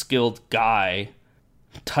unskilled guy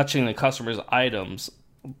touching the customer's items,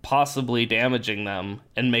 possibly damaging them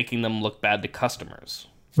and making them look bad to customers?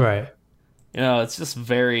 Right. You know, it's just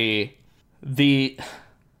very... The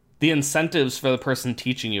incentives for the person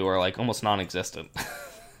teaching you are like almost non-existent.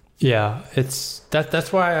 Yeah, it's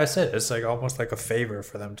that's why I said it's like almost like a favor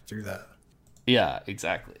for them to do that. Yeah,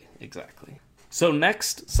 exactly. So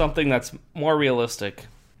next, something that's more realistic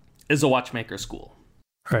is a watchmaker school.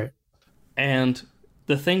 Right. And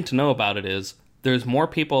the thing to know about it is there's more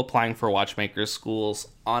people applying for watchmaker schools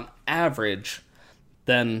on average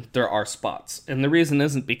than there are spots. And the reason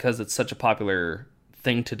isn't because it's such a popular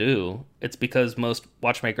thing to do. It's because most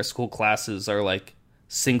watchmaker school classes are like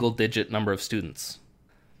single-digit number of students.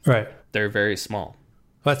 Right. They're very small.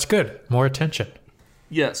 That's good. More attention.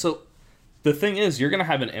 Yeah, so the thing is, you're going to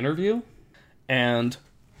have an interview, and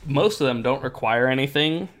most of them don't require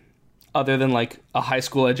anything other than like a high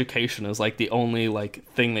school education is like the only like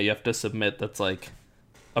thing that you have to submit that's like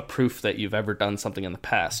a proof that you've ever done something in the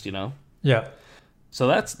past, you know? Yeah. So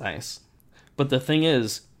that's nice. But the thing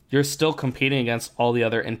is, you're still competing against all the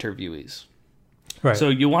other interviewees. Right. So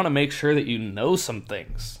you want to make sure that you know some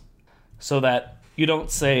things so that you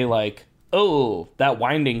don't say like, oh, that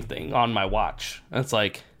winding thing on my watch. And it's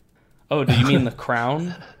like, oh, do you mean the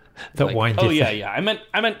crown? The like, winding oh, yeah, thing. yeah.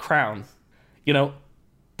 I meant crown. You know,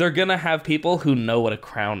 they're going to have people who know what a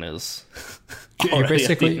crown is. You're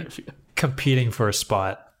basically competing for a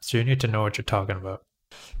spot. So you need to know what you're talking about.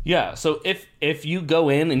 Yeah, so if you go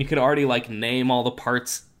in and you can already like name all the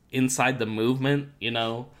parts inside the movement, you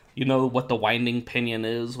know what the winding pinion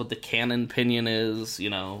is, what the cannon pinion is, you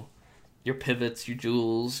know, your pivots, your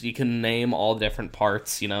jewels, you can name all different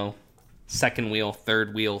parts, you know, second wheel,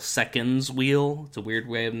 third wheel, seconds wheel. It's a weird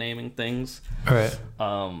way of naming things. All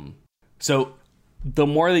right. So the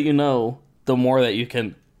more that you know, the more that you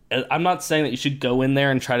can. I'm not saying that you should go in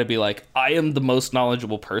there and try to be like, I am the most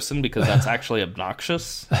knowledgeable person, because that's actually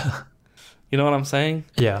obnoxious. You know what I'm saying?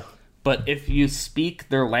 Yeah. But if you speak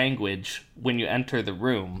their language when you enter the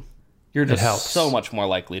room, you're just so much more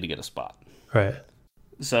likely to get a spot. Right.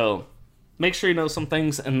 So make sure you know some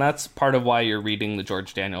things, and that's part of why you're reading the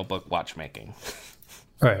George Daniel book, Watchmaking.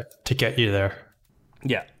 Right. To get you there.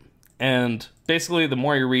 Yeah. And basically, the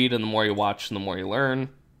more you read and the more you watch and the more you learn,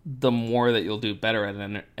 the more that you'll do better at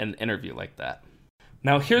an interview like that.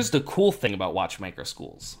 Now, here's the cool thing about watchmaker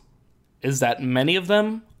schools, is that many of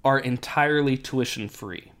them are entirely tuition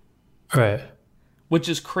free. Right. Which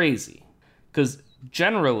is crazy, because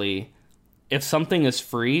generally, if something is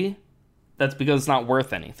free, that's because it's not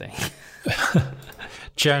worth anything.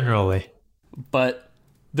 Generally. But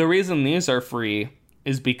the reason these are free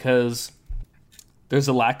is because there's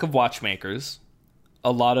a lack of watchmakers.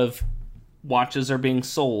 A lot of watches are being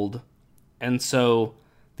sold, and so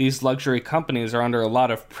these luxury companies are under a lot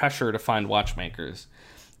of pressure to find watchmakers.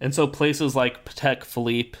 And so places like Patek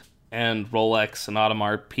Philippe and Rolex and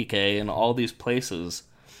Audemars Piguet and all these places,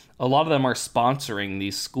 a lot of them are sponsoring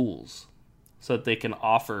these schools so that they can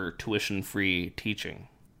offer tuition-free teaching.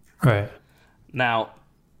 Right. Now,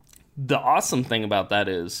 the awesome thing about that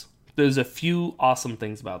is, there's a few awesome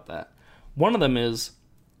things about that. One of them is,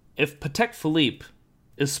 if Patek Philippe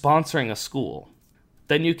is sponsoring a school,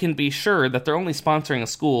 then you can be sure that they're only sponsoring a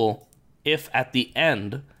school if at the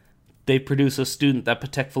end they produce a student that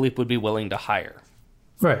Patek Philippe would be willing to hire.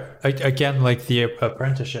 Right. Again, like the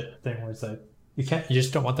apprenticeship thing was like, you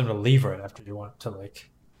just don't want them to leave right after. You want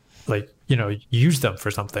to use them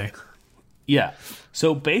for something. Yeah.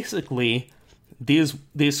 So basically, these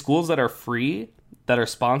schools that are free, that are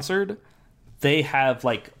sponsored, they have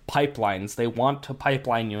like pipelines. They want to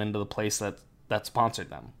pipeline you into the place that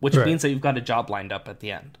sponsored them, which means that you've got a job lined up at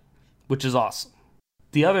the end, which is awesome.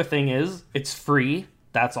 The other thing is, it's free.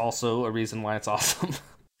 That's also a reason why it's awesome.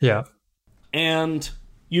 Yeah. And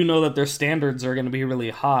you know that their standards are going to be really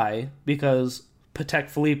high, because Patek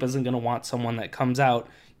Philippe isn't going to want someone that comes out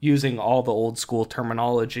using all the old school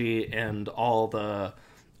terminology and all the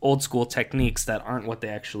old school techniques that aren't what they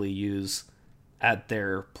actually use at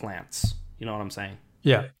their plants. You know what I'm saying?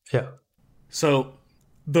 Yeah. Yeah. So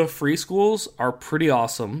the free schools are pretty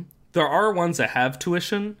awesome There are ones that have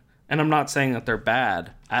tuition, and I'm not saying that they're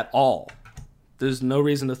bad at all. There's no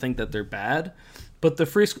reason to think that they're bad, but the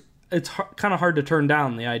free it's kind of hard to turn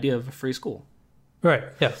down the idea of a free school. Right.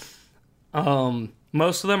 Yeah.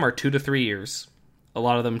 Most of them are 2 to 3 years. A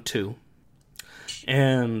lot of them 2.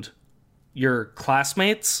 And your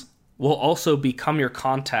classmates will also become your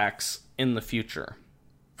contacts in the future.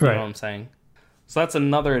 You know what I'm saying? So that's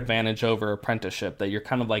another advantage over apprenticeship, that you're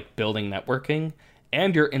kind of like building networking,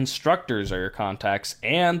 and your instructors are your contacts,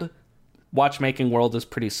 and watchmaking world is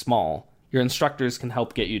pretty small. Your instructors can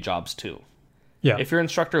help get you jobs too. Yeah. If your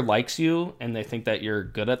instructor likes you and they think that you're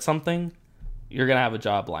good at something, you're going to have a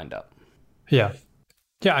job lined up. Yeah.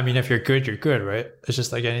 Yeah, I mean, if you're good, right? It's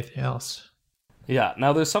just like anything else. Yeah.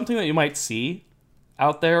 Now, there's something that you might see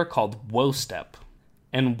out there called WOSTEP.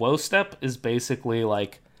 And WOSTEP is basically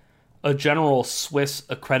like a general Swiss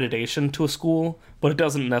accreditation to a school, but it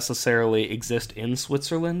doesn't necessarily exist in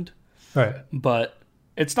Switzerland. Right. But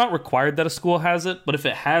it's not required that a school has it, but if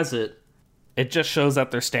it has it, it just shows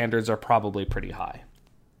that their standards are probably pretty high.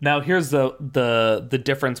 Now, here's the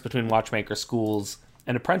difference between watchmaker schools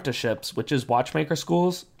and apprenticeships, which is watchmaker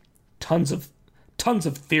schools, tons of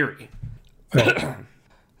theory. Right.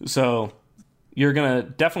 So you're going to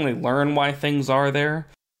definitely learn why things are there.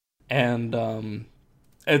 And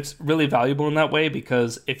it's really valuable in that way,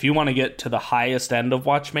 because if you want to get to the highest end of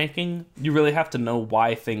watchmaking, you really have to know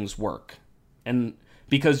why things work. And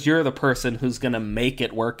because you're the person who's going to make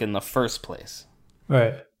it work in the first place.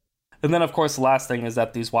 Right. And then, of course, the last thing is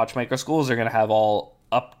that these watchmaker schools are going to have all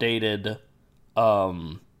updated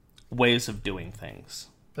ways of doing things.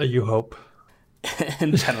 You hope.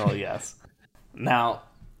 In general, yes. Now,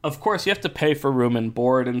 of course, you have to pay for room and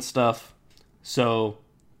board and stuff. So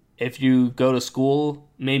if you go to school,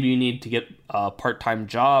 maybe you need to get a part-time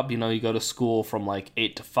job. You know, you go to school from like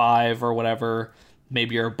 8 to 5 or whatever.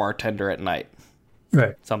 Maybe you're a bartender at night.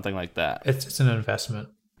 Right. Something like that. It's an investment.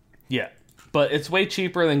 Yeah. But it's way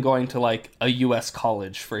cheaper than going to like a US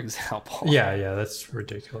college, for example. Yeah, that's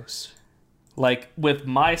ridiculous. Like with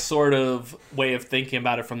my sort of way of thinking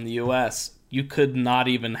about it from the US, you could not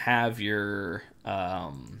even have your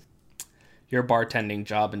bartending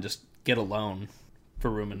job and just get a loan for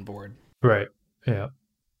room and board. Right. Yeah.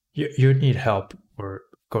 You'd need help or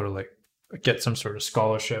go to like get some sort of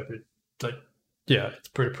scholarship. It's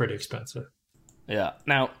pretty expensive. Yeah.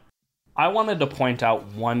 Now, I wanted to point out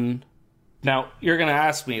one. Now, you're going to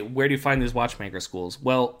ask me, where do you find these watchmaker schools?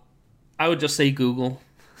 Well, I would just say Google.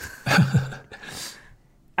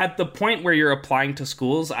 At the point where you're applying to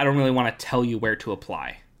schools, I don't really want to tell you where to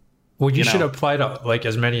apply. Well, you should apply to like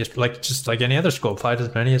as many as like just like any other school. Apply to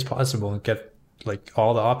as many as possible and get like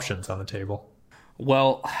all the options on the table.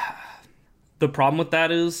 Well, the problem with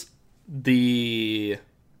that is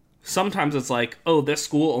sometimes it's like, oh, this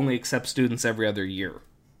school only accepts students every other year.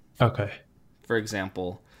 Okay. For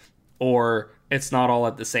example. Or it's not all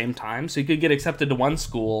at the same time. So you could get accepted to one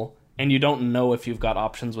school and you don't know if you've got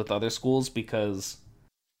options with other schools because...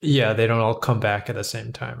 Yeah, they don't all come back at the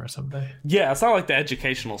same time or something. Yeah, it's not like the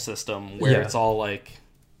educational system where it's all like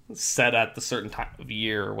set at the certain time of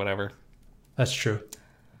year or whatever. That's true.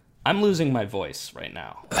 I'm losing my voice right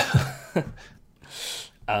now.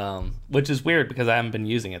 Which is weird because I haven't been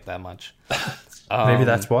using it that much. Maybe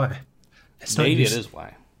that's why. Maybe it is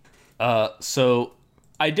why. So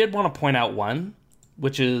I did want to point out one,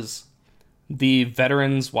 which is the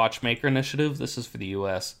Veterans Watchmaker Initiative. This is for the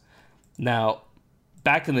U.S. Now,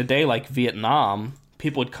 back in the day, like Vietnam,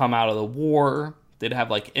 people would come out of the war. They'd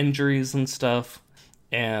have like injuries and stuff.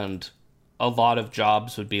 And a lot of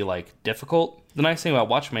jobs would be like difficult. The nice thing about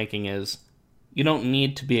watchmaking is you don't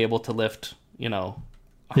need to be able to lift,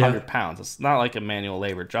 100 pounds. It's not like a manual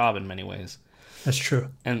labor job in many ways. That's true.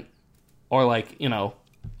 Or like,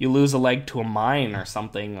 you lose a leg to a mine or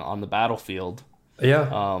something on the battlefield.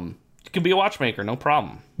 Yeah. You can be a watchmaker, no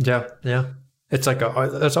problem. Yeah. It's like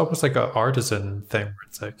that's almost like an artisan thing where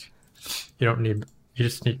it's like you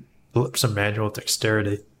just need some manual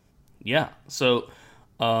dexterity. Yeah. So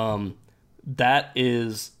that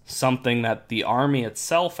is something that the Army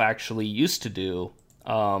itself actually used to do.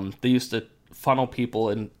 They used to funnel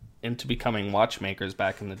people into becoming watchmakers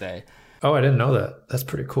back in the day. Oh, I didn't know that. That's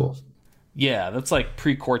pretty cool. Yeah, that's like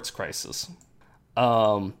pre-quartz crisis.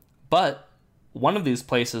 But one of these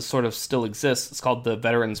places sort of still exists. It's called the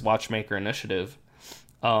Veterans Watchmaker Initiative.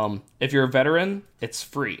 If you're a veteran, it's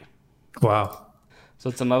free. Wow. So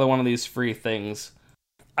it's another one of these free things.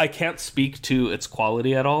 I can't speak to its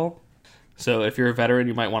quality at all. So if you're a veteran,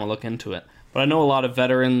 you might want to look into it. But I know a lot of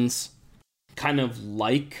veterans kind of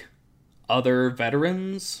like other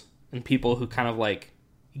veterans and people who kind of like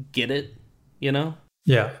get it,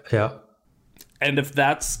 Yeah, yeah. And if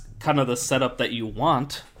that's kind of the setup that you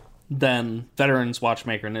want, then Veterans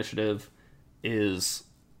Watchmaker Initiative is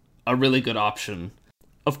a really good option.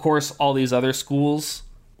 Of course, all these other schools,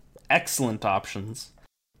 excellent options.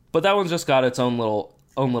 But that one's just got its own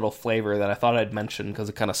little flavor that I thought I'd mention because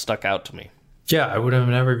it kind of stuck out to me. Yeah, I would have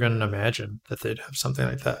never even imagined that they'd have something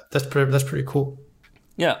like that. That's pretty cool.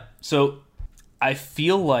 Yeah, so I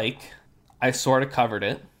feel like I sort of covered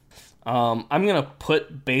it. I'm going to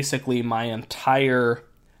put basically my entire...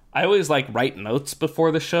 I always like write notes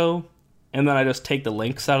before the show, and then I just take the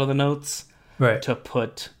links out of the notes to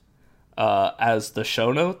put as the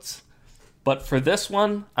show notes. But for this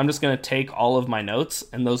one, I'm just going to take all of my notes,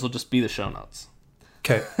 and those will just be the show notes.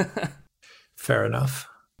 Okay. Fair enough.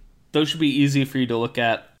 Those should be easy for you to look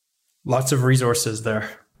at. Lots of resources there.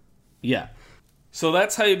 Yeah. So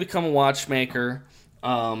that's how you become a watchmaker.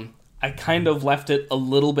 I kind of left it a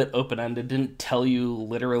little bit open-ended. Didn't tell you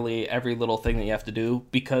literally every little thing that you have to do,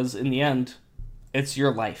 because in the end, it's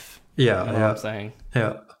your life. Yeah. You know what I'm saying?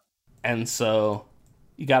 Yeah. And so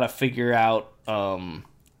you got to figure out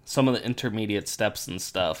some of the intermediate steps and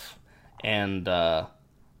stuff. And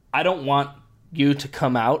I don't want you to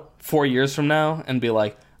come out 4 years from now and be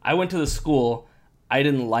like, I went to the school, I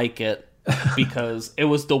didn't like it because it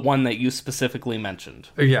was the one that you specifically mentioned.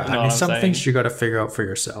 Yeah, you know I mean, some saying? things you got to figure out for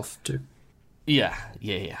yourself, too. Yeah.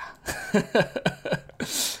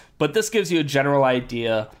 But this gives you a general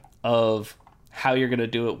idea of how you're going to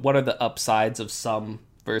do it. What are the upsides of some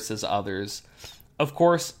versus others? Of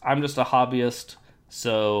course, I'm just a hobbyist,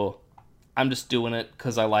 so I'm just doing it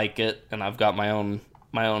because I like it, and I've got my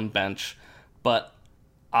own bench. But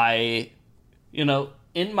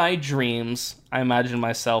in my dreams, I imagine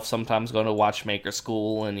myself sometimes going to watchmaker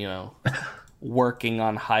school and, working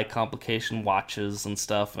on high complication watches and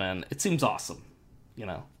stuff, and it seems awesome,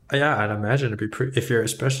 Yeah, I'd imagine it'd be pretty,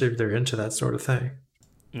 especially if they're into that sort of thing.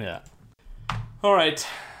 Yeah. All right.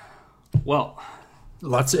 Well,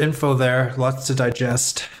 lots of info there, lots to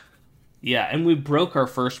digest. Yeah, and we broke our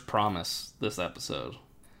first promise this episode.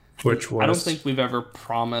 Which was? I don't think we've ever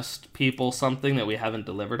promised people something that we haven't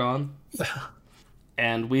delivered on.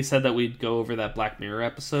 And we said that we'd go over that Black Mirror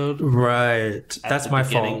episode. Right. That's my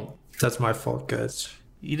fault. That's my fault, guys.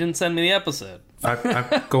 You didn't send me the episode.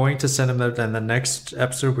 I'm going to send them that, and the next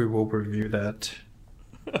episode we will review that.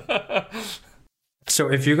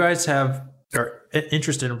 So if you guys are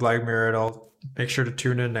interested in Black Mirror at all, make sure to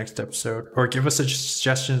tune in next episode, or give us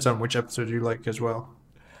suggestions on which episode you like as well.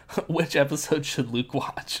 Which episode should Luke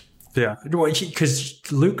watch? Yeah, because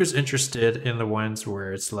Luke is interested in the ones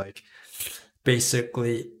where it's like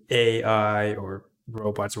basically AI or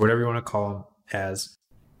robots or whatever you want to call them as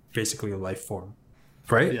basically a life form,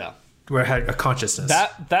 right? Yeah, where it had a consciousness.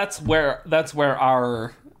 That's where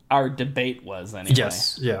our debate was anyway.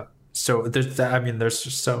 Yes, yeah. So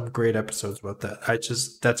there's some great episodes about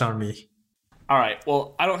that. That's on me. All right.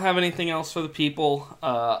 Well, I don't have anything else for the people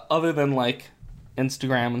other than like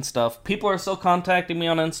Instagram and stuff. People are still contacting me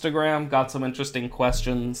on Instagram. Got some interesting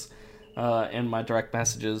questions in my direct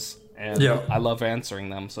messages, and I love answering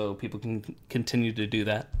them. So people can continue to do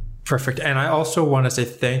that. Perfect. And I also want to say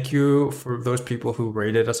thank you for those people who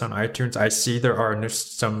rated us on iTunes. I see there are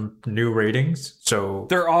some new ratings. So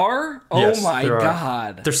there are? Oh my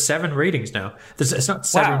God. There's 7 ratings now. It's not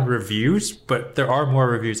 7 reviews, but there are more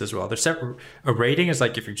reviews as well. A rating is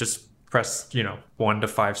like if you just press, 1 to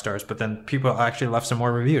 5 stars, but then people actually left some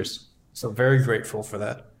more reviews. So very grateful for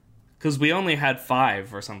that. Because we only had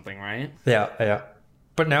 5 or something, right? Yeah.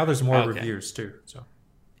 But now there's more reviews too. So.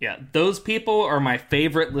 Yeah, those people are my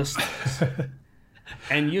favorite listeners.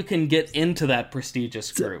 And you can get into that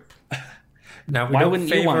prestigious group. Now, why wouldn't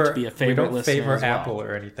you want to be a favorite listener? We don't favor as well? Apple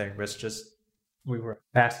or anything. It's just we were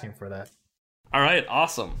asking for that. All right,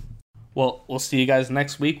 awesome. Well, we'll see you guys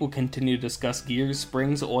next week. We'll continue to discuss gears,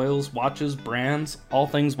 springs, oils, watches, brands, all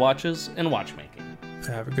things watches, and watchmaking.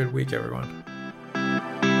 Have a good week, everyone.